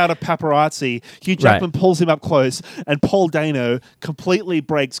big crowd of paparazzi, Hugh Jackman pulls him up close, and Paul Dano completely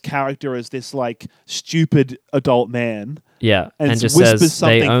breaks character as this like stupid adult man. Yeah, and just whispers says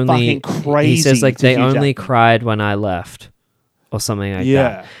something fucking crazy. He says like they only Jackman. cried when I left, or something like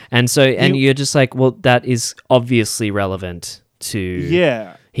that. And so, you're just like, well, that is obviously relevant to.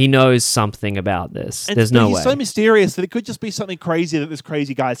 Yeah. He knows something about this. There's no way. He's so mysterious that it could just be something crazy that this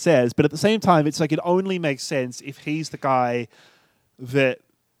crazy guy says, but at the same time, it's like it only makes sense if he's the guy that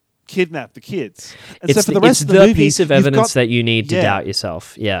kidnapped the kids. And so for the rest of the movie, piece of evidence that you need to doubt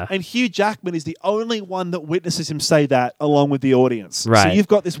yourself. Yeah. And Hugh Jackman is the only one that witnesses him say that along with the audience. Right. So you've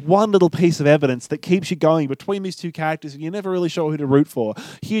got this one little piece of evidence that keeps you going between these two characters, and you're never really sure who to root for.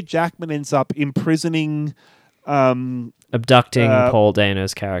 Hugh Jackman ends up imprisoning... abducting Paul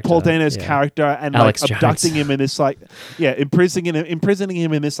Dano's character. Character, and Alex like abducting him in this like imprisoning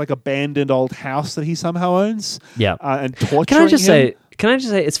him in this like abandoned old house that he somehow owns. Yeah. And torturing him. Can I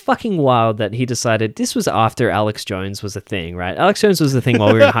just say it's fucking wild that he decided this was after Alex Jones was a thing, right? Alex Jones was the thing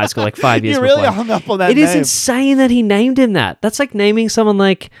while we were in high school, like 5 years You before. really hung up on that It name. is insane that he named him that. That's like naming someone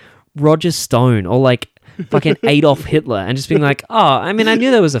like Roger Stone or like fucking Adolf Hitler and just being like, oh, I mean, I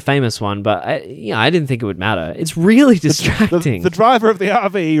knew there was a famous one, but I didn't think it would matter. It's really distracting. The driver of the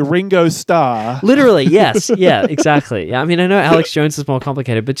RV, Ringo Starr. Literally, yes. Yeah, exactly. Yeah, I mean, I know Alex Jones is more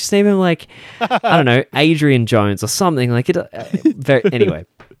complicated, but just name him like, I don't know, Adrian Jones or something. Like it. Anyway,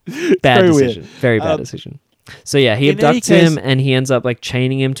 bad decision. Very bad decision. So yeah, he abducts him and he ends up like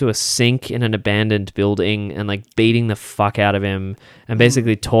chaining him to a sink in an abandoned building and like beating the fuck out of him and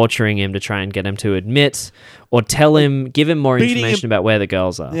basically torturing him to try and get him to admit or tell him, give him more information about where the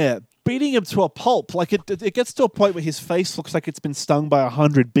girls are. Yeah, beating him to a pulp. Like it gets to a point where his face looks like it's been stung by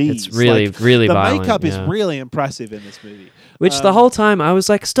 100 bees. It's really, like, really the violent. The makeup is really impressive in this movie. Which the whole time I was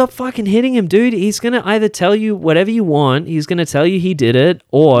like, stop fucking hitting him, dude. He's going to either tell you whatever you want, he's going to tell you he did it,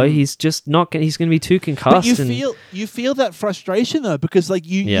 or he's just not, he's going to be too concussed. But you feel that frustration though, because like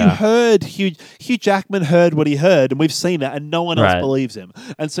you heard Hugh Jackman heard what he heard, and we've seen that, and no one else believes him.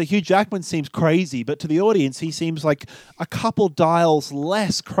 And so Hugh Jackman seems crazy, but to the audience, he seems like a couple dials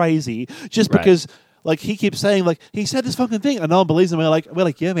less crazy, just because like he keeps saying like he said this fucking thing, and no one believes him. We're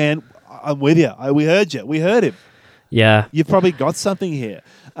like, yeah, man, I'm with you. We heard you. We heard him. Yeah. You've probably got something here.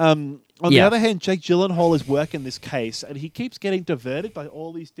 On the other hand, Jake Gyllenhaal is working this case, and he keeps getting diverted by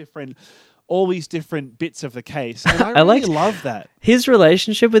all these different bits of the case. And I really love that. His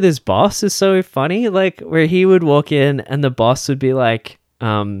relationship with his boss is so funny, like where he would walk in and the boss would be like, what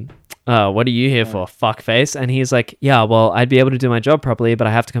are you here for, fuckface? And he's like, yeah, well, I'd be able to do my job properly, but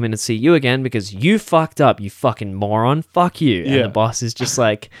I have to come in and see you again because you fucked up, you fucking moron. Fuck you. And the boss is just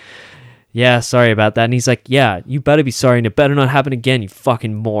like... yeah, sorry about that. And he's like, yeah, you better be sorry and it better not happen again, you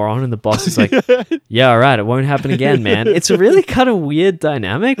fucking moron. And the boss is like, yeah, all right, it won't happen again, man. It's a really kind of weird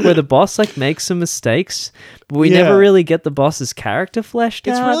dynamic where the boss like makes some mistakes, but we never really get the boss's character fleshed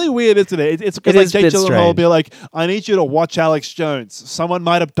out. It's really weird, isn't it? It's It because like is a Jake bit Gyllenhaal will be strange. like, I need you to watch Alex Jones. Someone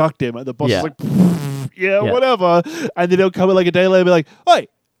might abduct him. And the boss Yeah. is like, yeah, Yeah. whatever. And then he'll come in like a day later and be like, hey,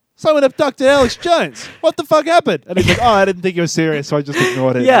 someone abducted Alex Jones. What the fuck happened? And he's like, oh, I didn't think you were serious, so I just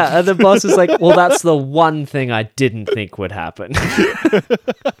ignored it. Yeah, and the boss is like, well, that's the one thing I didn't think would happen.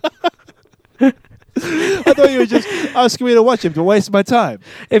 I thought you were just asking me to watch him to waste my time.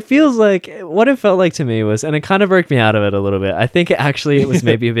 It feels like what it felt like to me was, and it kind of broke me out of it a little bit. I think it was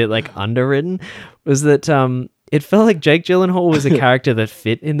maybe a bit like underwritten, was that it felt like Jake Gyllenhaal was a character that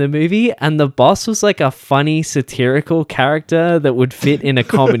fit in the movie, and the boss was like a funny satirical character that would fit in a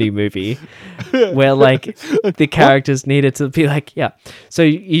comedy movie, where like the characters needed to be like, yeah. So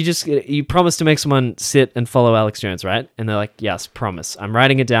you promise to make someone sit and follow Alex Jones, right? And they're like, yes, promise. I'm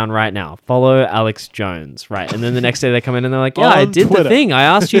writing it down right now. Follow Alex Jones, right? And then the next day they come in and they're like, yeah, I On did Twitter. the thing. I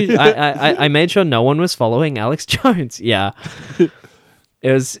asked you. I made sure no one was following Alex Jones. Yeah,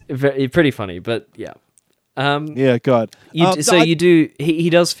 it was pretty funny, but yeah. Yeah, God. He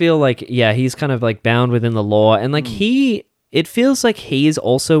does feel like, yeah, he's kind of like bound within the law, and like it feels like he is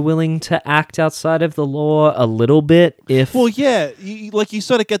also willing to act outside of the law a little bit. Well, yeah, you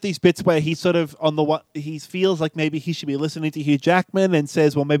sort of get these bits where he sort of he feels like maybe he should be listening to Hugh Jackman and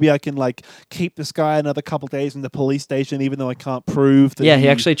says, well, maybe I can like keep this guy another couple days in the police station, even though I can't prove that. Yeah, he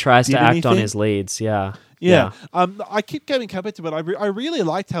actually tries did to act on anything. his leads. Yeah. Yeah. I keep getting covered to it. I really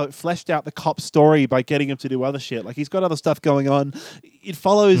liked how it fleshed out the cop's story by getting him to do other shit. Like he's got other stuff going on. It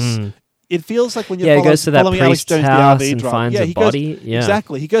follows. It feels like when you're he goes to that following Alex priest's Jones, the house RV and driver. finds Yeah, a he body. Goes, Yeah.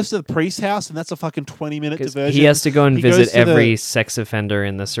 Exactly. He goes to the priest's house, and that's a fucking 20-minute 'Cause diversion. he has to go and He goes visit to the- every sex offender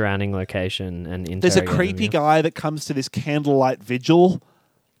in the surrounding location and interrogate There's a them, creepy yeah. guy that comes to this candlelight vigil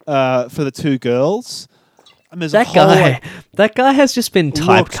for the two girls. And there's a That whole, like, guy has just been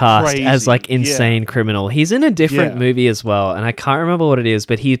looked typecast crazy. as like Yeah. insane criminal. He's in a different Yeah. movie as well, and I can't remember what it is,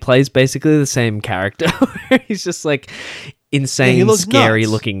 but he plays basically the same character. He's just like insane, looks scary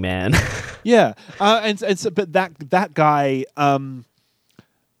nuts. looking man. yeah, but that guy,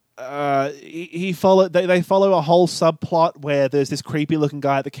 he followed. They follow a whole subplot where there's this creepy looking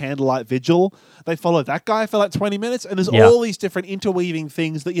guy at the candlelight vigil. They follow that guy for like 20 minutes, and there's Yeah. all these different interweaving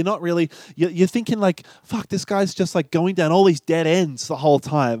things that you're not really. You're thinking like, fuck, this guy's just like going down all these dead ends the whole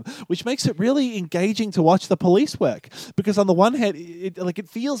time, which makes it really engaging to watch the police work. Because on the one hand, it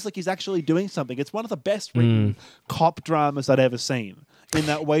feels like he's actually doing something. It's one of the best written cop dramas I'd ever seen. In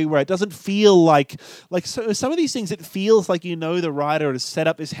that way, where it doesn't feel like so, some of these things, it feels like the writer has set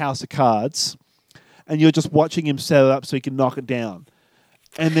up this house of cards, and you're just watching him set it up so he can knock it down,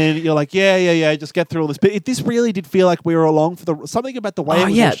 and then you're like, yeah, just get through all this. But this really did feel like we were along for something about the way. Oh it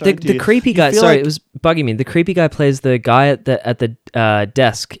was yeah, all shown to the you. creepy You guy. feel Sorry, like- it was bugging me. The creepy guy plays the guy at the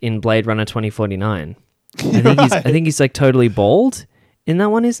desk in Blade Runner 2049. I think he's like totally bald in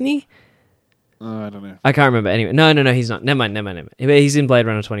that one, isn't he? I don't know. I can't remember. Anyway, no, he's not. Never mind. He's in Blade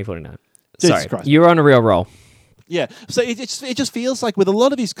Runner 2049. Jesus Sorry, Christ. you're on a real roll. Yeah, so it just feels like with a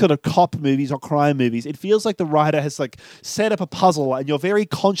lot of these kind of cop movies or crime movies, it feels like the writer has like set up a puzzle, and you're very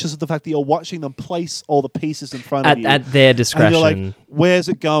conscious of the fact that you're watching them place all the pieces in front of you At their and discretion. you're like, where's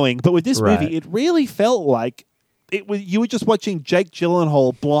it going? But with this Right. movie, it really felt like you were just watching Jake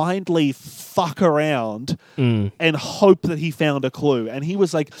Gyllenhaal blindly fuck around and hope that he found a clue. And he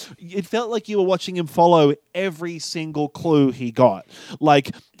was like, it felt like you were watching him follow every single clue he got.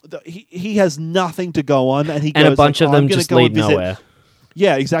 Like he has nothing to go on, and he and goes, a bunch like, of "Oh, I'm them gonna just go and lead visit-" nowhere.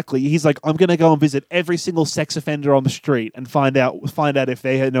 Yeah, exactly. He's like, I'm going to go and visit every single sex offender on the street and find out if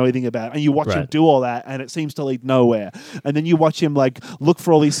they know anything about it. And you watch him Right. do all that, and it seems to lead nowhere. And then you watch him like look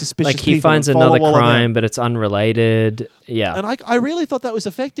for all these suspicious Like people. he finds and follow another all of them. crime, but it's unrelated. Yeah. And I really thought that was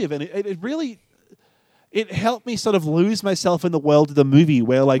effective, and it really it helped me sort of lose myself in the world of the movie,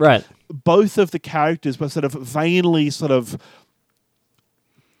 where like Right. both of the characters were sort of vainly sort of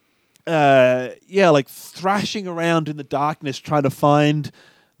like thrashing around in the darkness trying to find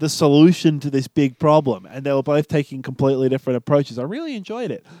the solution to this big problem, and they were both taking completely different approaches. I really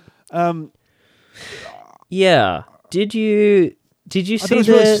enjoyed it. Yeah. Did you I thought see it was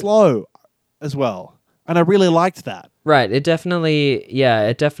really slow as well, and I really liked that. Right, it definitely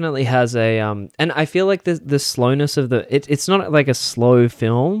has a and I feel like the slowness of it's not like a slow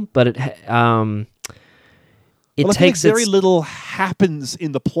film, but it Well, I feel takes like very its little happens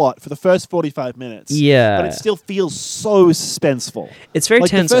in the plot for the first 45 minutes. Yeah. But it still feels so suspenseful. It's very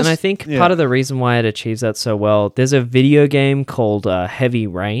Like the tense, and I first- think yeah. part of the reason why it achieves that so well, there's a video game called Heavy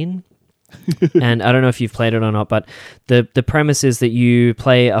Rain, And I don't know if you've played it or not, but the premise is that you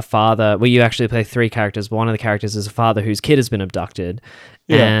play a father, well, you actually play three characters, but one of the characters is a father whose kid has been abducted.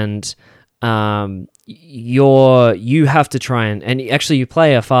 Yeah. And you have to try and actually you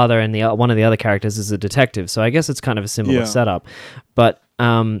play a father, and one of the other characters is a detective. So I guess it's kind of a similar setup. But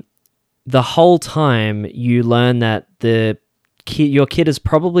the whole time you learn that your kid has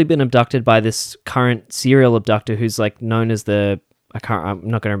probably been abducted by this current serial abductor who's like known as I'm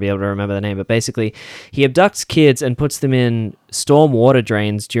not going to be able to remember the name, but basically he abducts kids and puts them in storm water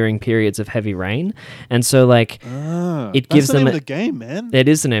drains during periods of heavy rain. And so like it gives them the name of the game, man. It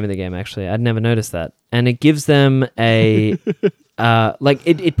is the name of the game, actually. I'd never noticed that. And it gives them a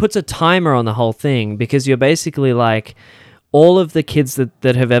it puts a timer on the whole thing, because you're basically like, all of the kids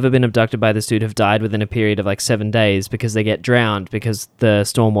that have ever been abducted by this dude have died within a period of like 7 days because they get drowned because the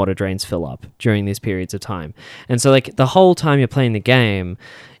stormwater drains fill up during these periods of time. And so like the whole time you're playing the game,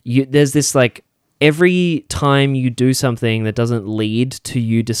 there's this like, every time you do something that doesn't lead to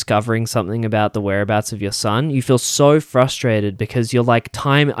you discovering something about the whereabouts of your son, you feel so frustrated because you're like,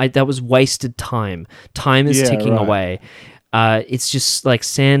 that was wasted time. Time is ticking away. It's just like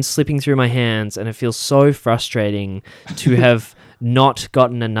sand slipping through my hands, and it feels so frustrating to have not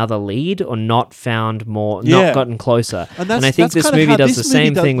gotten another lead or not found more, not gotten closer. And I think this movie does the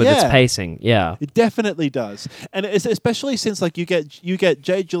same thing with its pacing. Yeah, it definitely does, and it's especially since like you get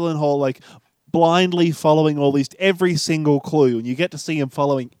Jake Gyllenhaal like blindly following every single clue, and you get to see him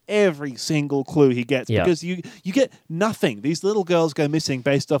following every single clue he gets, because you get nothing. These little girls go missing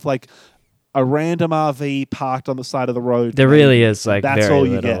based off like a random RV parked on the side of the road. There really is like that's very all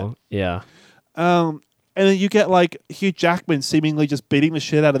you little. get. Yeah. And then you get like Hugh Jackman seemingly just beating the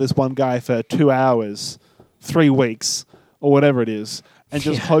shit out of this one guy for 2 hours, 3 weeks, or whatever it is, and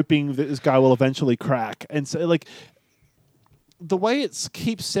just hoping that this guy will eventually crack. And so like the way it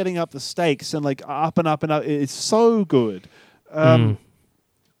keeps setting up the stakes and like up and up and up, it's so good.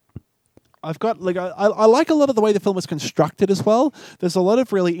 I've got like I like a lot of the way the film is constructed as well. There's a lot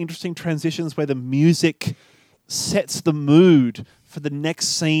of really interesting transitions where the music sets the mood for the next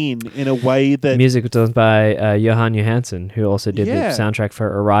scene in a way that music was done by Johan Johansson, who also did the soundtrack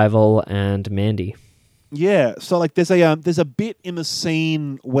for Arrival and Mandy. Yeah, so like there's a bit in the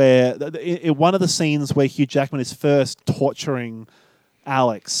scene where in one of the scenes where Hugh Jackman is first torturing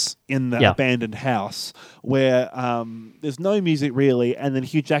Alex in the abandoned house, where there's no music really, and then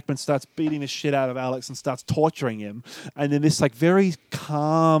Hugh Jackman starts beating the shit out of Alex and starts torturing him, and then this like very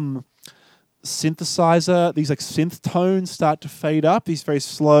calm synthesizer, these like synth tones start to fade up, these very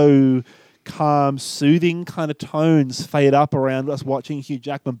slow, calm, soothing kind of tones fade up around us watching Hugh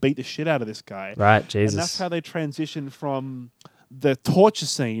Jackman beat the shit out of this guy. Right, Jesus. And that's how they transition from the torture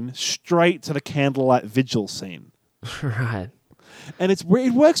scene straight to the candlelight vigil scene. Right. And it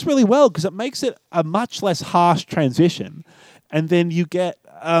works really well because it makes it a much less harsh transition. And then you get...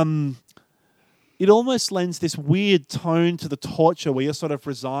 it almost lends this weird tone to the torture where you're sort of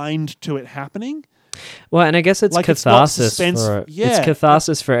resigned to it happening. Well, and I guess it's like catharsis it's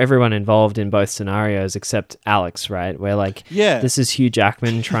catharsis for everyone involved in both scenarios except Alex, right? Where like this is Hugh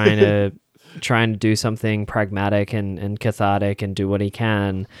Jackman trying to do something pragmatic and cathartic and do what he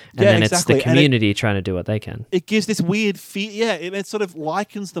can, and then it's the community trying to do what they can. It gives this weird it sort of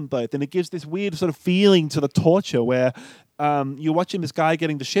likens them both, and it gives this weird sort of feeling to the torture where you're watching this guy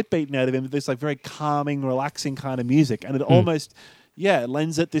getting the shit beaten out of him with this like very calming, relaxing kind of music, and it almost it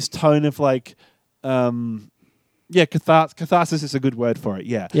lends it this tone of like catharsis is a good word for it.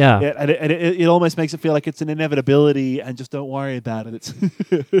 And it almost makes it feel like it's an inevitability and just don't worry about it. It's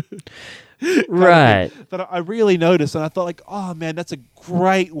right. That I really noticed, and I thought like, oh man, that's a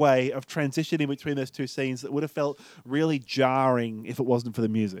great way of transitioning between those two scenes that would have felt really jarring if it wasn't for the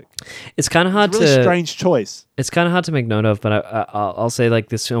music. It's kind of hard really strange choice. It's kind of hard to make note of, but I'll say like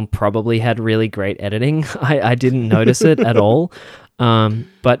this film probably had really great editing. I didn't notice it at all.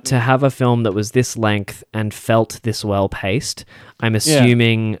 But to have a film that was this length and felt this well paced, I'm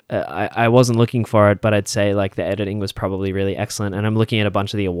assuming I wasn't looking for it, but I'd say like the editing was probably really excellent. And I'm looking at a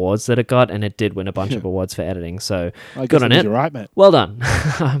bunch of the awards that it got, and it did win a bunch of awards for editing. So good on it. You're right, mate. Well done.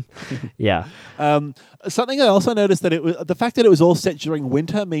 Yeah. Something I also noticed that the fact that it was all set during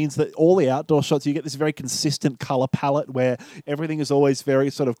winter means that all the outdoor shots, you get this very consistent color palette where everything is always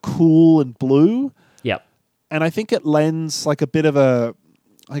very sort of cool and blue. Yep. And I think it lends like a bit of a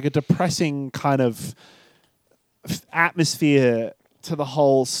depressing kind of atmosphere to the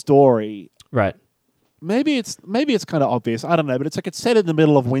whole story. Right. maybe it's kind of obvious. I don't know, but it's like it's set in the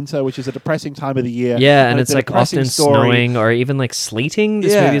middle of winter, which is a depressing time of the year. Yeah, and it's a like depressing often story. snowing or even like sleeting.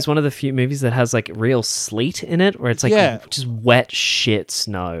 This Yeah. movie is one of the few movies that has like real sleet in it, where it's like Yeah. just wet shit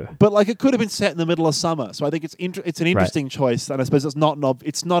snow. But like it could have been set in the middle of summer, so I think it's an interesting choice, and I suppose it's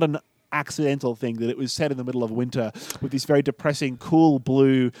not an accidental thing that it was set in the middle of winter with these very depressing, cool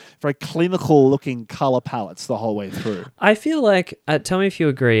blue, very clinical looking color palettes the whole way through. I feel like, tell me if you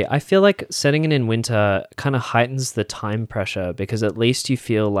agree, I feel like setting it in winter kind of heightens the time pressure, because at least you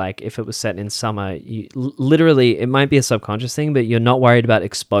feel like if it was set in summer, literally, it might be a subconscious thing, but you're not worried about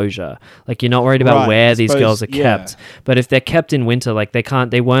exposure. Like, you're not worried about where these girls are kept. But if they're kept in winter, like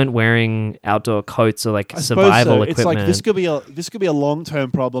they weren't wearing outdoor coats or like survival equipment. It's like this could be a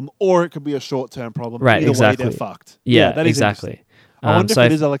long-term problem, or it could be a short-term problem. Right, Either exactly. way, they're fucked. Yeah, that is exactly. interesting. I wonder if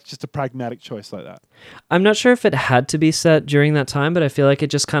it is like just a pragmatic choice like that. I'm not sure if it had to be set during that time, but I feel like it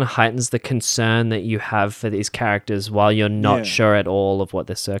just kind of heightens the concern that you have for these characters while you're not sure at all of what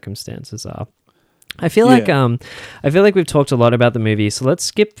their circumstances are. I feel like we've talked a lot about the movie, so let's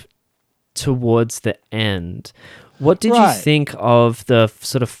skip towards the end. What did you think of the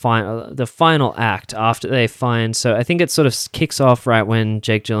sort of final act after they find? So I think it sort of kicks off right when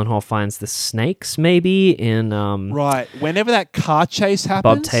Jake Gyllenhaal finds the snakes, maybe in whenever that car chase happens,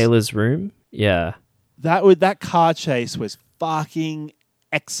 Bob Taylor's room. Yeah, that car chase was fucking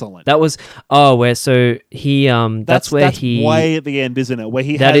excellent. That was where so he that's way at the end, isn't it? Where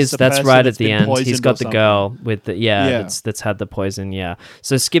he that's right at the end. He's got the girl with the that's had the poison. Yeah.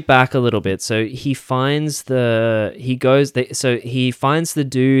 So skip back a little bit. So he finds he finds the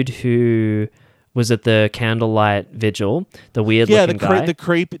dude who was at the candlelight vigil, the weird looking guy. The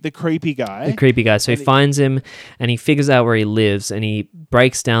creepy guy. The creepy guy. So he finds him and he figures out where he lives and he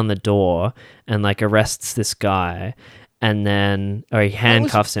breaks down the door and like arrests this guy. And then, or he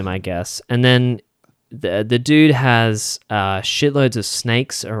handcuffs him, I guess. And then the dude has shitloads of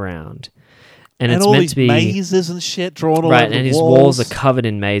snakes around. And it's all meant these to be mazes and shit drawn all right, over the and his walls are covered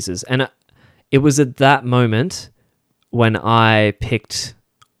in mazes. And it was at that moment when I picked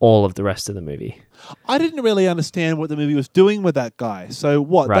all of the rest of the movie. I didn't really understand what the movie was doing with that guy. So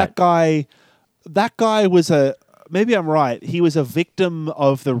what? Right. That guy was maybe I'm right. He was a victim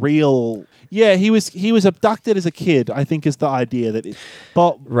of the real. Yeah, he was abducted as a kid, I think is the idea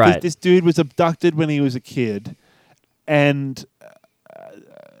this dude was abducted when he was a kid and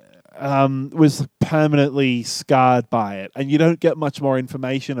was permanently scarred by it. And you don't get much more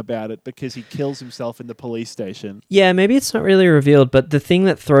information about it because he kills himself in the police station. Yeah, maybe it's not really revealed, but the thing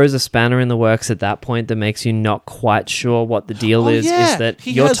that throws a spanner in the works at that point that makes you not quite sure what the deal is that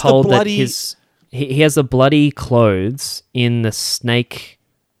you're told that he has the bloody clothes in the snake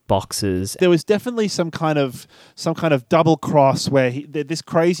boxes. There was definitely some kind of double cross where this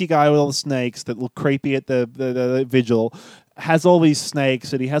crazy guy with all the snakes that look creepy at the vigil has all these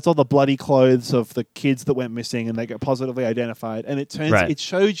snakes, and he has all the bloody clothes of the kids that went missing, and they get positively identified. And it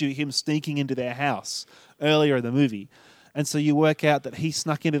showed you him sneaking into their house earlier in the movie. And so you work out that he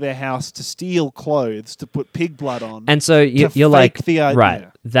snuck into their house to steal clothes, to put pig blood on. And so you're like,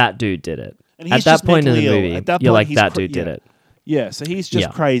 that dude did it. And at that point in the movie, you're like, that dude did it. Yeah, so he's just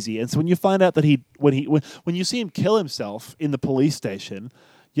crazy. And so when you find out that when you see him kill himself in the police station,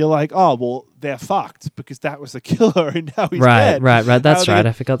 you're like, oh, well, they're fucked because that was the killer and now he's dead. Right. That's right.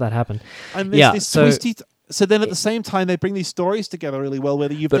 I forgot that happened. And there's this twisty... So then at the same time, they bring these stories together really well, where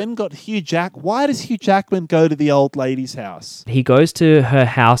you've then got Hugh Jackman. Why does Hugh Jackman go to the old lady's house? He goes to her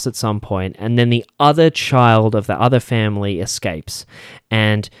house at some point, and then the other child of the other family escapes.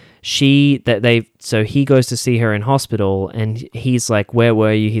 And so he goes to see her in hospital, and he's like, where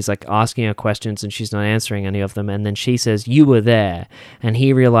were you? He's like asking her questions, and she's not answering any of them. And then she says, you were there. And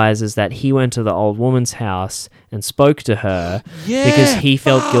he realizes that he went to the old woman's house and spoke to her because he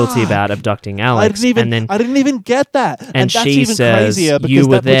felt guilty about abducting Alex. I didn't even get that. And that's she even says, crazier because you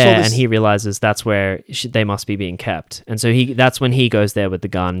were there, and he realizes that's where they must be being kept. And so that's when he goes there with the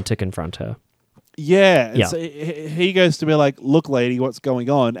gun to confront her. Yeah. So he goes to be like, look, lady, what's going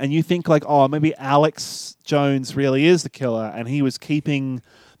on? And you think like, oh, maybe Alex Jones really is the killer and he was keeping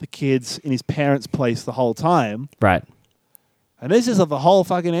the kids in his parents' place the whole time. Right. And this is the whole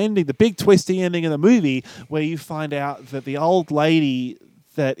fucking ending, the big twisty ending of the movie where you find out that the old lady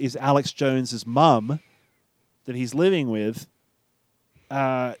that is Alex Jones's mum that he's living with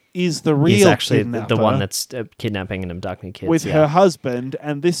is the real He's actually kidnapper, the one that's kidnapping and abducting kids. With her husband,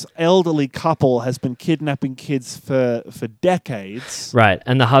 and this elderly couple has been kidnapping kids for decades. Right,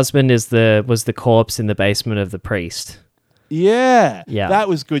 and the husband was the corpse in the basement of the priest. Yeah, Yeah. that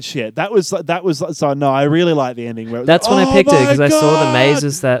was good shit. That was so. No, I really like the ending. Where it was That's like, when "Oh I picked it my because I saw the God!"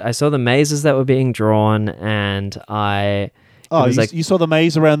 mazes that were being drawn, and it Oh, was you saw the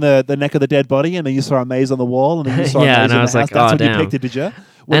maze around the neck of the dead body, and then you saw a maze on the wall, and then you saw Yeah, a and maze in I the was house. like, That's "Oh, what damn." you picked it, did you?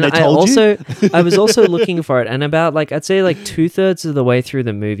 When and they I told you? was also looking for it, and about I'd say 2/3 of the way through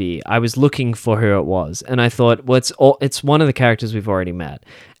the movie, I was looking for who it was, and I thought, well, it's one of the characters we've already met,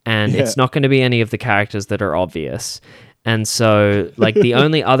 and Yeah. it's not going to be any of the characters that are obvious. And so, the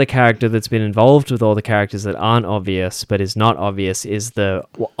only other character that's been involved with all the characters that aren't obvious, but is not obvious, is the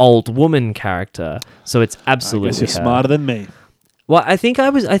old woman character. So it's I absolutely guess you're her. smarter than me. Well, I think I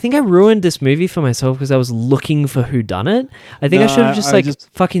ruined this movie for myself because I was looking for who done it. I think I No, should have just I just-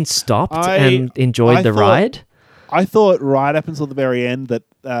 fucking stopped I- and enjoyed I the thought- ride. I thought right up until the very end that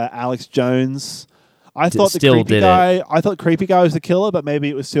Alex Jones. I thought the still creepy did it. guy. I thought creepy guy was the killer, but maybe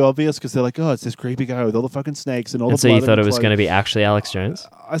it was too obvious because they're like, "Oh, it's this creepy guy with all the fucking snakes and all And the." so you blood thought and it was clothes." going to be actually Alex Jones?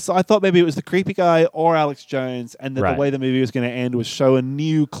 I thought maybe it was the creepy guy or Alex Jones, and that Right. the way the movie was going to end was show a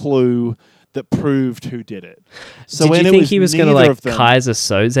new clue that proved who did it. So Did when you it think he was going to neither of them- Kaiser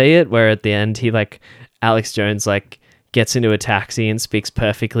Soze it, where at the end he Alex Jones gets into a taxi and speaks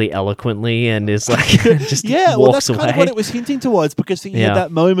perfectly eloquently and is just Yeah, well, walks that's away? kind of what it was hinting towards because he Yeah. had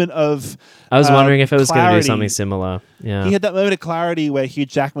that moment of. I was wondering if it was going to do clarity. something similar. Yeah. He had that moment of clarity where Hugh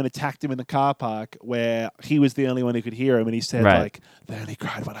Jackman attacked him in the car park, where he was the only one who could hear him, and he said, Right. "They only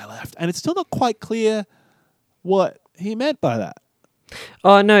cried when I left," and it's still not quite clear what he meant by that.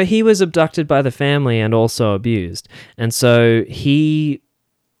 Oh, no, he was abducted by the family and also abused. And so he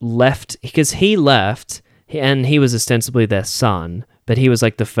left, because he left, and he was ostensibly their son, but he was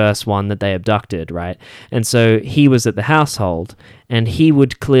the first one that they abducted, right? And so he was at the household, and he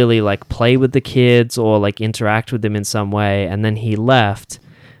would clearly play with the kids or interact with them in some way, and then he left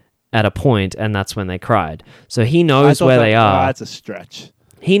at a point, and that's when they cried. So he knows where they are. That's a stretch.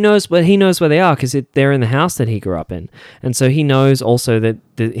 He knows where they are because they're in the house that he grew up in, and so he knows also that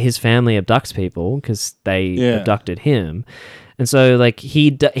his family abducts people because they abducted him, and so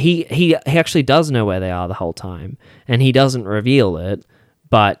he actually does know where they are the whole time, and he doesn't reveal it,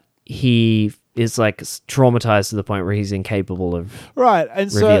 but he is traumatized to the point where he's incapable of Right,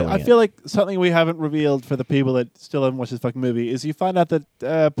 and so revealing I it. feel like something we haven't revealed for the people that still haven't watched this fucking movie is you find out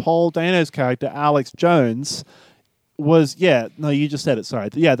that Paul Dano's character Alex Jones was you just said it, sorry,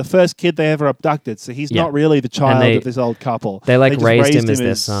 the first kid they ever abducted, so he's Yeah. not really the child they- of this old couple. they, just raised him as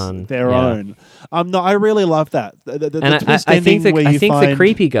their son. their Yeah. own. No, I really love that. The And twist I think ending where you the find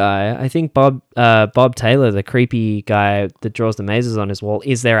creepy guy, I think Bob Taylor, the creepy guy that draws the mazes on his wall,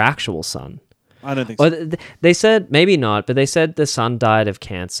 is their actual son. I don't think so. Or they said maybe not, but they said the son died of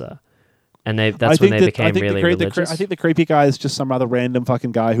cancer, and that's when they became really religious. I think the creepy guy is just some other random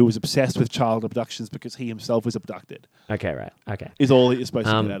fucking guy who was obsessed with child abductions because he himself was abducted. Okay, right. Okay. Is all that you're supposed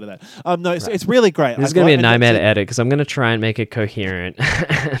to get out of that. No, it's really great. This is going to be a nightmare to edit because I'm going to try and make it coherent.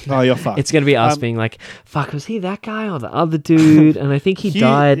 Oh, you're fucked. It's going to be us being fuck, was he that guy or the other dude? And I think he Hugh-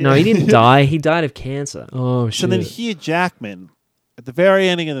 died. No, he didn't die. He died of cancer. Oh, shit. So then Hugh Jackman, at the very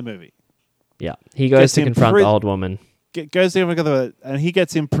ending of the movie, yeah. He goes gets to in confront pri- the old woman. goes there and he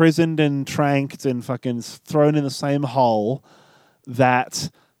gets imprisoned and tranked and fucking thrown in the same hole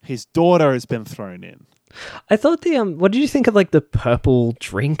that his daughter has been thrown in. I thought what did you think of the purple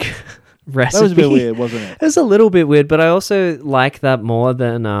drink recipe? That was a bit weird, wasn't it? It was a little bit weird, but I also like that more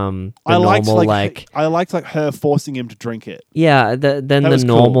than the I liked normal I liked her forcing him to drink it. yeah, than the was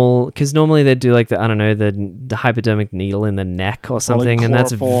cool. normal, because normally they do the hypodermic needle in the neck or something, and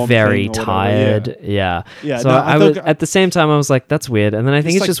that's chloroform very thing or whatever, tired. Yeah. Yeah, So no, I I was thought- at the same time I was like, that's weird, and then I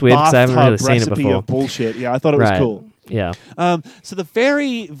think it's This, just weird because I haven't really bathtub seen it recipe before. of bullshit. Yeah, I thought it was Right. cool. Yeah. So the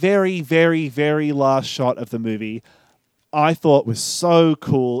very, very, very, very last shot of the movie, I thought was so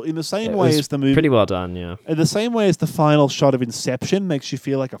cool. In the same It way was as the movie, pretty well done. Yeah. in the same way as the final shot of Inception makes you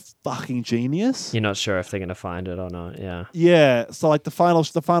feel like a fucking genius. You're not sure if they're gonna find it or not. Yeah. Yeah, so the final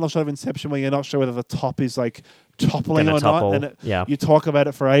shot of Inception where you're not sure whether the top is toppling Gonna or topple, not, and yeah. you talk about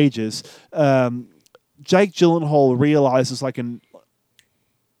it for ages. Jake Gyllenhaal realizes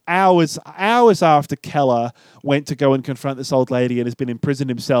hours after Keller went to go and confront this old lady and has been imprisoned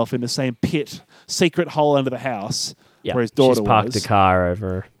himself in the same secret hole under the house Yeah. where his daughter She's parked was. a car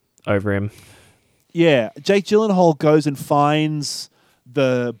over him. Yeah, Jake Gyllenhaal goes and finds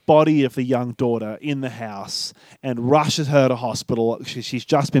the body of the young daughter in the house and rushes her to hospital. She's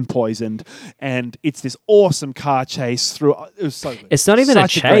just been poisoned, and it's this awesome car chase through. It was so good. It's not even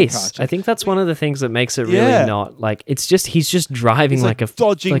Such a great car chase. chase. I think that's one of the things that makes it really Yeah. not it's just he's just driving He's like a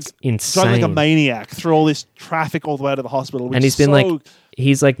dodging, insane. driving like a maniac through all this traffic all the way to the hospital. Which And he's is been so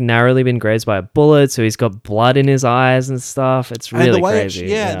he's like narrowly been grazed by a bullet, so he's got blood in his eyes and stuff. It's really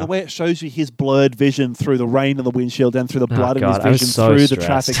crazy. And the way it shows you his blurred vision through the rain on the windshield and through the blood in his God, I was vision so through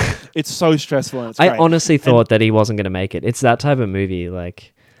stressed. the traffic. It's so stressful. And it's I great. honestly thought that he wasn't going to make it. It's that type of movie,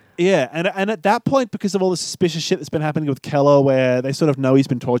 like. Yeah, and at that point, because of all the suspicious shit that's been happening with Keller, where they sort of know he's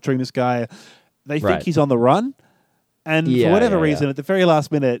been torturing this guy, they think he's on the run. And for whatever reason, at the very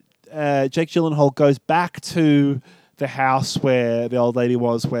last minute, Jake Gyllenhaal goes back to the house where the old lady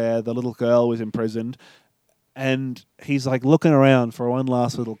was, where the little girl was imprisoned, and he's like looking around for one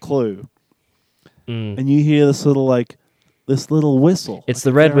last little clue. And you hear this little whistle. It's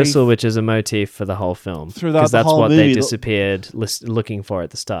the red whistle, which is a motif for the whole film. Throughout because that's whole what movie. they disappeared looking for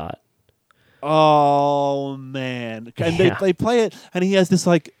at the start. Oh, man. And they play it, and he has this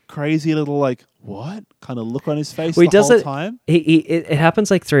like crazy little like, what? Kind of look on his face the whole time. It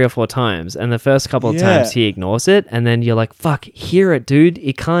happens like 3 or 4 times, and the first couple of times he ignores it, and then you're like, fuck, hear it, dude.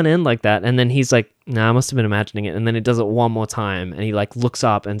 It can't end like that. And then he's like, nah, I must have been imagining it. And then it does it one more time, and he like looks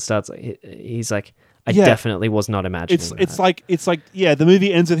up and starts, he's like, I definitely was not imagining it's like the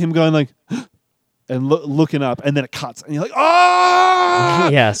movie ends with him going like and looking up, and then it cuts and you're like, oh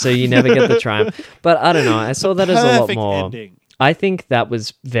yeah, so you never get the triumph. But I don't know, I saw that as a lot more ending. I think that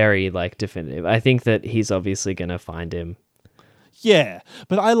was very like definitive. I think that he's obviously gonna find him. Yeah,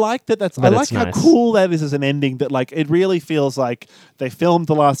 but I like that. I like how cool that is as an ending. That like it really feels like they filmed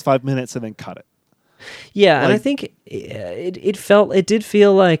the last 5 minutes and then cut it. Yeah, and I think it did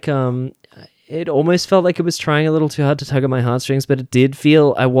feel like it almost felt like it was trying a little too hard to tug at my heartstrings, but it did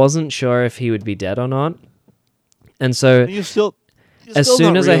feel I wasn't sure if he would be dead or not. And so you're still as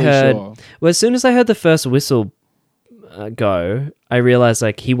soon as I heard the first whistle go, I realized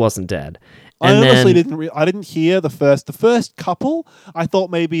like he wasn't dead. And I honestly didn't hear the first couple. I thought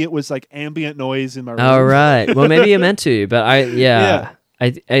maybe it was like ambient noise in my room. Oh right. Well, maybe you meant to, but I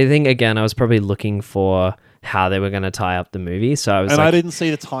think again I was probably looking for how they were going to tie up the movie, so I was I didn't see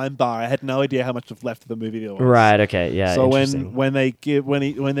the time bar. I had no idea how much was left of the movie there was. Right. Okay. Yeah. So when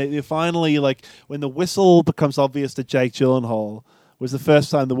they finally like when the whistle becomes obvious to Jake Gyllenhaal was the first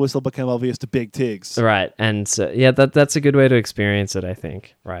time the whistle became obvious to Big Tiggs. Right. And so, that's a good way to experience it, I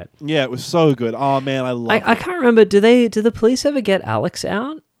think. Right. Yeah, it was so good. Oh man, I love it. I can't remember. Do the police ever get Alex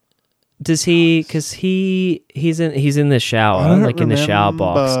out? Does he? Because he's in the shower, like in the shower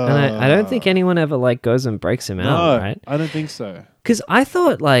box, and I don't think anyone ever like goes and breaks him out, right? I don't think so. Because I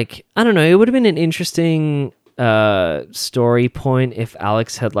thought like I don't know, it would have been an interesting story point if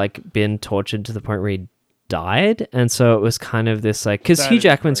Alex had like been tortured to the point where he died, and so it was kind of this like because Hugh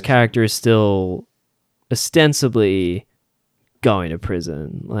Jackman's character is still ostensibly going to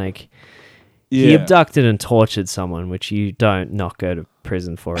prison, like. Yeah. He abducted and tortured someone, which you don't not go to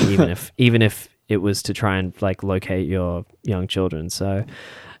prison for, even if it was to try and like locate your young children. So,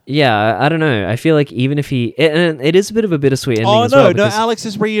 yeah, I don't know. I feel like even if and it is a bit of a bittersweet ending. Oh as well, no, Alex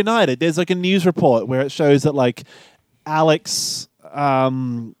is reunited. There's like a news report where it shows that like Alex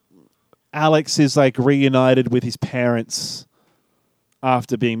is like reunited with his parents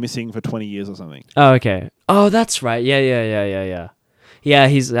after being missing for 20 years or something. Oh, okay. Oh, that's right. Yeah. Yeah,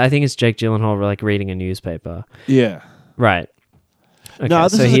 I think it's Jake Gyllenhaal like reading a newspaper. Yeah. Right. Okay, no,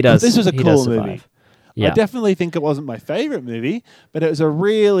 this was a cool movie. Yeah. I definitely think it wasn't my favorite movie, but it was a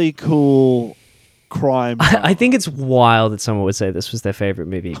really cool crime drama. I think it's wild that someone would say this was their favorite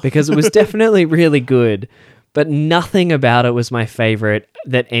movie because it was definitely really good, but nothing about it was my favorite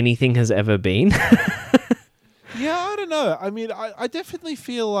that anything has ever been. Yeah, I don't know. I mean, I definitely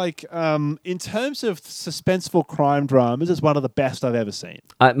feel like in terms of suspenseful crime dramas, it's one of the best I've ever seen.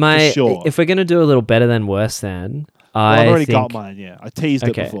 For sure. If we're going to do a little better than worse than, I've already got mine, yeah. I teased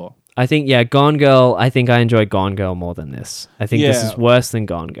it before. I think, Gone Girl, I think I enjoy Gone Girl more than this. I think this is worse than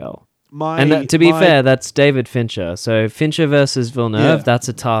Gone Girl. To be fair, that's David Fincher. So Fincher versus Villeneuve, that's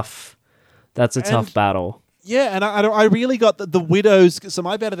a tough battle. Yeah, and I really got the Widows. So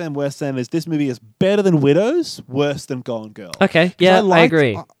my better than worse than is this movie is better than Widows, worse than Gone Girl. Okay, yeah, I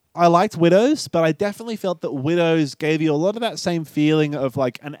agree. I liked Widows, but I definitely felt that Widows gave you a lot of that same feeling of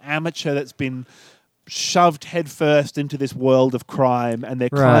like an amateur that's been shoved headfirst into this world of crime, and they're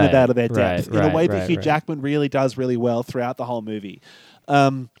kind of out of their depth in a way that Hugh Jackman really does really well throughout the whole movie.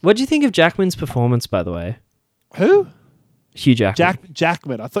 What do you think of Jackman's performance, by the way? Who? Hugh Jackman.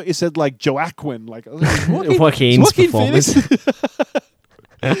 Jackman. I thought you said like Joaquin. Like Joaquin's performance.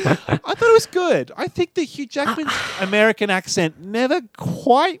 I thought it was good. I think that Hugh Jackman's American accent never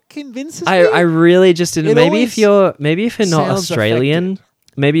quite convinces me. I really just didn't. Maybe if you're not Australian,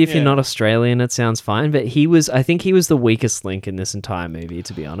 affected. You're not Australian, it sounds fine. But I think he was the weakest link in this entire movie,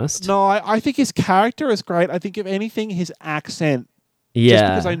 to be honest. No, I think his character is great. I think if anything, his accent Just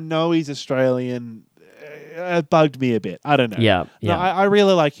because I know he's Australian, it bugged me a bit. I don't know. Yeah. No, I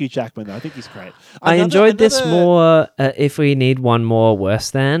really like Hugh Jackman, though. I think he's great. I enjoyed this more, if we need one more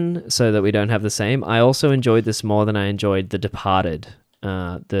worse than, so that we don't have the same. I also enjoyed this more than I enjoyed The Departed,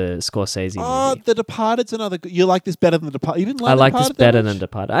 the Scorsese movie. The Departed's another... You like this better than The Departed? You didn't like I like this Departed better than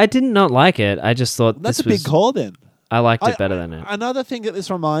Departed. I did not like it. I just thought That's this a was... big call, then. I liked it better than it. Another thing that this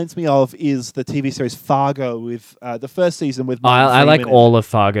reminds me of is the TV series Fargo with the first season with... I like all of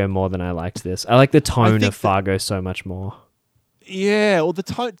Fargo more than I liked this. I like the tone of Fargo so much more. Yeah, well, the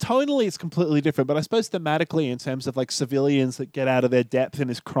tonally it's completely different, but I suppose thematically in terms of like civilians that get out of their depth in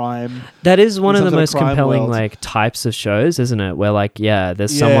this crime... That is one of the some most sort of crime compelling world. like types of shows, isn't it? Where like, there's Yeah,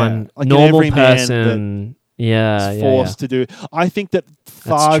 someone, like an normal everyman person... Yeah, forced to do. I think that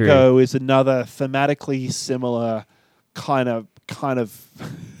Fargo is another thematically similar kind of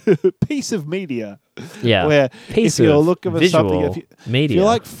piece of media. Yeah, Where piece if you're of looking for visual something, media. if you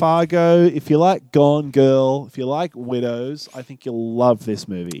like Fargo, if you like Gone Girl, if you like Widows, I think you'll love this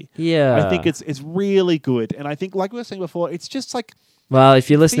movie. Yeah, I think it's really good, and I think like we were saying before, it's just like. Well, if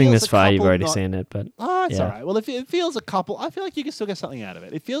you're listening feels this a far, you've couple already not- seen it, but It's all right. Well, if it feels a couple, I feel like you can still get something out of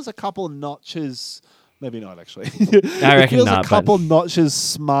it. It feels a couple notches, maybe not actually. I reckon it feels not, a couple notches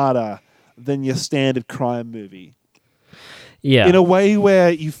smarter than your standard crime movie. yeah, In a way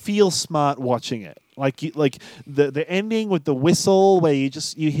where you feel smart watching it. Like the ending with the whistle where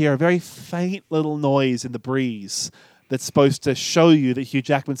you hear a very faint little noise in the breeze that's supposed to show you that Hugh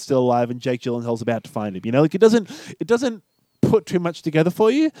Jackman's still alive and Jake Gyllenhaal's about to find him. You know, like it doesn't put too much together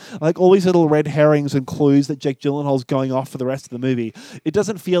for you. Like all these little red herrings and clues that Jake Gyllenhaal's going off for the rest of the movie. It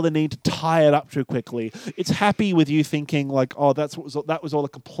doesn't feel the need to tie it up too quickly. It's happy with you thinking like, oh, that was all a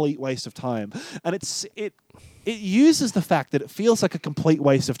complete waste of time. And it uses the fact that it feels like a complete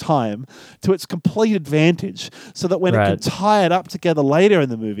waste of time to its complete advantage, so that when it can tie it up together later in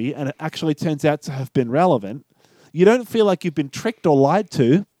the movie and it actually turns out to have been relevant, you don't feel like you've been tricked or lied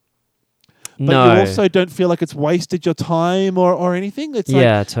to. But you also don't feel like it's wasted your time or anything. It's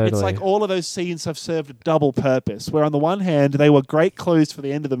totally. It's like all of those scenes have served a double purpose, where on the one hand, they were great clues for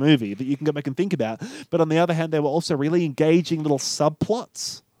the end of the movie that you can go back and think about. But on the other hand, they were also really engaging little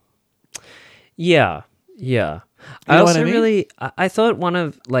subplots. Yeah. I know also what I mean? I thought one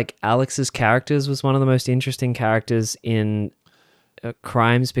of like Alex's characters was one of the most interesting characters in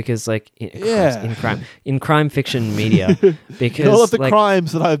crimes, because like in crime fiction media, because In all of the like,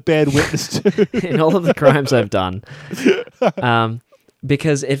 crimes that I've bared witness to. in all of the crimes I've done,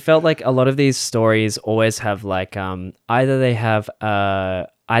 because it felt like a lot of these stories always have like either they have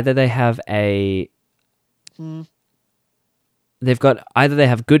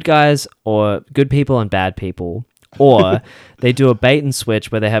good guys or good people and bad people, or they do a bait and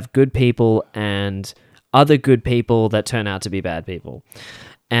switch where they have good people and other good people that turn out to be bad people.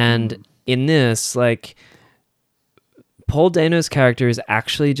 And in this, like, Paul Dano's character is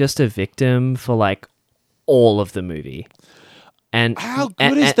actually just a victim for like all of the movie. And how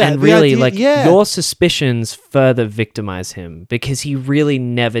good is that? And The really, idea- like, yeah. your suspicions further victimize him because he really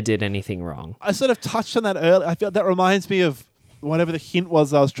never did anything wrong. I sort of touched on that earlier. I feel that reminds me of whatever the hint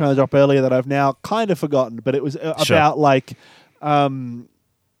was I was trying to drop earlier that I've now kind of forgotten, but it was about like...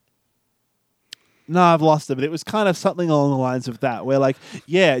 No, I've lost it, but it was kind of something along the lines of that, where like,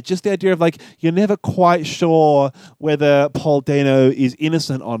 just the idea of like, you're never quite sure whether Paul Dano is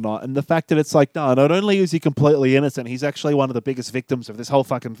innocent or not. And the fact that it's like, no, not only is he completely innocent, he's actually one of the biggest victims of this whole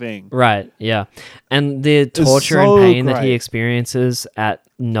fucking thing. Right, yeah. And the torture so and pain that he great. experiences at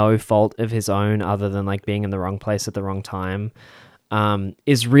no fault of his own other than like being in the wrong place at the wrong time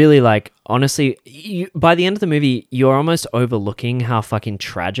is really like, honestly, by the end of the movie, you're almost overlooking how fucking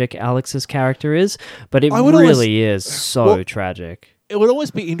tragic Alex's character is, but it really is so tragic. It would always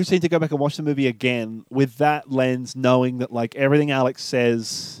be interesting to go back and watch the movie again with that lens, knowing that like everything Alex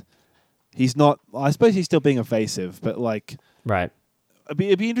says, he's not, I suppose he's still being evasive, but like... Right.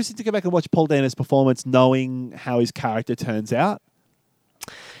 It'd be interesting to go back and watch Paul Dano's performance knowing how his character turns out.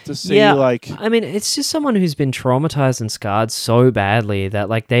 To see, like... I mean, it's just someone who's been traumatized and scarred so badly that,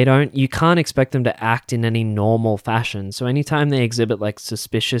 like, you can't expect them to act in any normal fashion. So anytime they exhibit, like,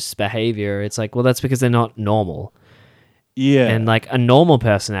 suspicious behavior, it's like, well, that's because they're not normal. Yeah. And, like, a normal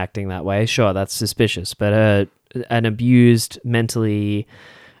person acting that way, sure, that's suspicious. But an abused, very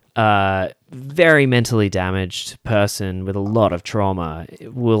mentally damaged person with a lot of trauma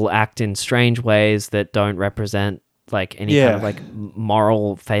will act in strange ways that don't represent like any kind of like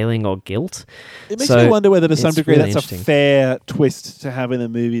moral failing or guilt. It makes me wonder whether to some degree really that's a fair twist to have in the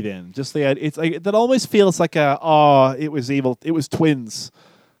movie then. Just it's like that almost feels like it was evil, it was twins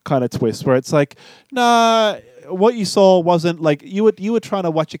kind of twist where it's like, nah, what you saw wasn't like you were trying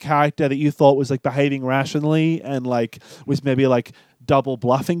to watch a character that you thought was like behaving rationally and like was maybe like double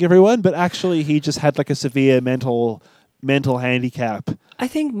bluffing everyone, but actually he just had like a severe mental handicap. I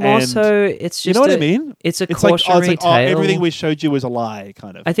think more And so it's just you know what I mean? It's a It's like, cautionary tale. everything we showed you was a lie,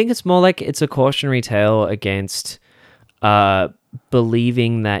 kind of. I think it's more like it's a cautionary tale against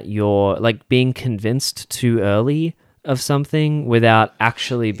believing that you're like being convinced too early of something without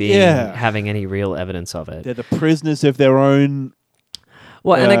actually having any real evidence of it. They're the prisoners of their own.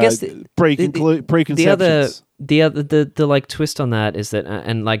 Well, and I guess preconceptions. the like twist on that is that,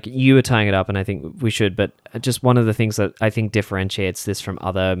 and like you were tying it up, and I think we should, but just one of the things that I think differentiates this from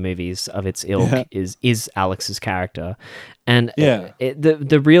other movies of its ilk is Alex's character, and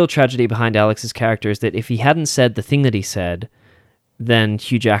the real tragedy behind Alex's character is that if he hadn't said the thing that he said, then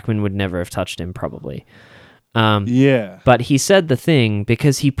Hugh Jackman would never have touched him, probably. But he said the thing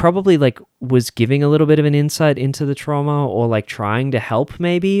because he probably like was giving a little bit of an insight into the trauma or like trying to help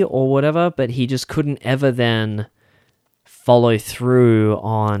maybe or whatever, but he just couldn't ever then follow through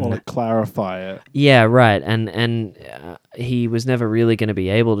on or like clarify it. Yeah, right. And he was never really going to be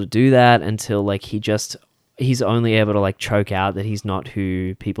able to do that until like he's only able to like choke out that he's not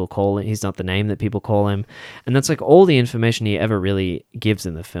who people call him. He's not the name that people call him. And that's like all the information he ever really gives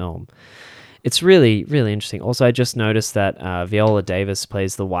in the film. It's really, really interesting. Also, I just noticed that Viola Davis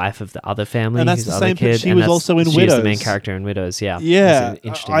plays the wife of the other family. And that's the same kid. She was also in Widows. She's the main character in Widows, yeah. Yeah.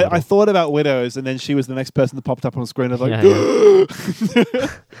 Interesting I thought about Widows, and then she was the next person that popped up on the screen. I was like,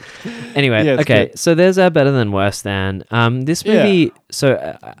 Anyway, okay, good. So there's our better than worse than. This movie,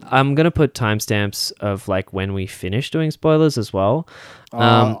 so I'm going to put timestamps of like when we finish doing spoilers as well.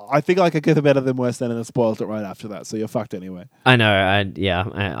 I think I could get a better than worse than, and it spoiled it right after that, so you're fucked anyway. I know,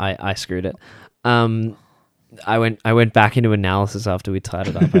 I screwed it. I went back into analysis after we tied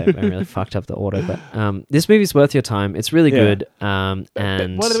it up. I really fucked up the order, but this movie's worth your time. It's really good. And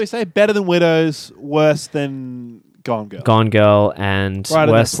what did we say? Better than Widows, worse than Gone Girl. Gone Girl, and right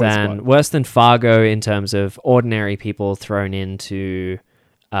worse than Fargo in terms of ordinary people thrown into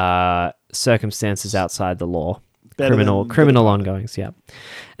circumstances outside the law. Criminal ongoings, yeah.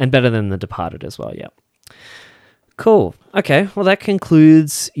 And better than The Departed as well, yeah. Cool. Okay, well that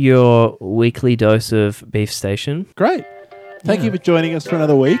concludes your weekly dose of Beef Station. Great. Thank you for joining us for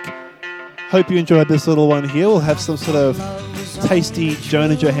another week. Hope you enjoyed this little one here. We'll have some sort of tasty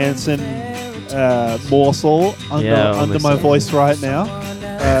Jonah Johansson morsel under my voice right now.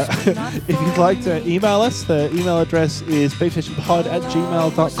 If you'd like to email us, the email address is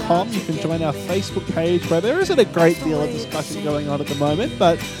beefstationpod@gmail.com. You can join our Facebook page where there isn't a great deal of discussion going on at the moment,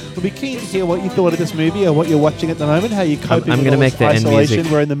 but we'll be keen to hear what you thought of this movie or what you're watching at the moment, how you're coping with all this isolation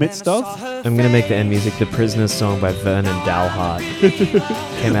we're in the midst of. I'm going to make the end music The Prisoner's Song by Vernon Dalhart.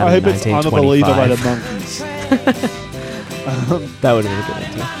 Came out I in hope it's 1925. I'm a Believer by the Monkees. That would have been a good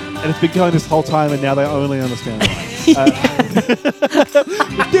answer. And it's been going this whole time, and now they only understand why.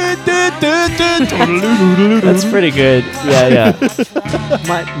 That's pretty good. Yeah.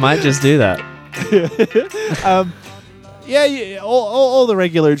 might just do that. All the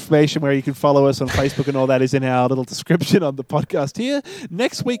regular information where you can follow us on Facebook and all that is in our little description on the podcast here.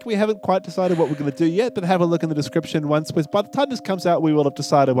 Next week, we haven't quite decided what we're going to do yet, but have a look in the description once. By the time this comes out, we will have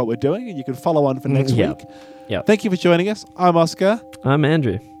decided what we're doing, and you can follow on for next week. Yeah. Thank you for joining us. I'm Oscar. I'm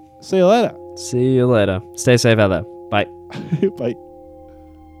Andrew. See you later. See you later. Stay safe out there. Bye. Bye.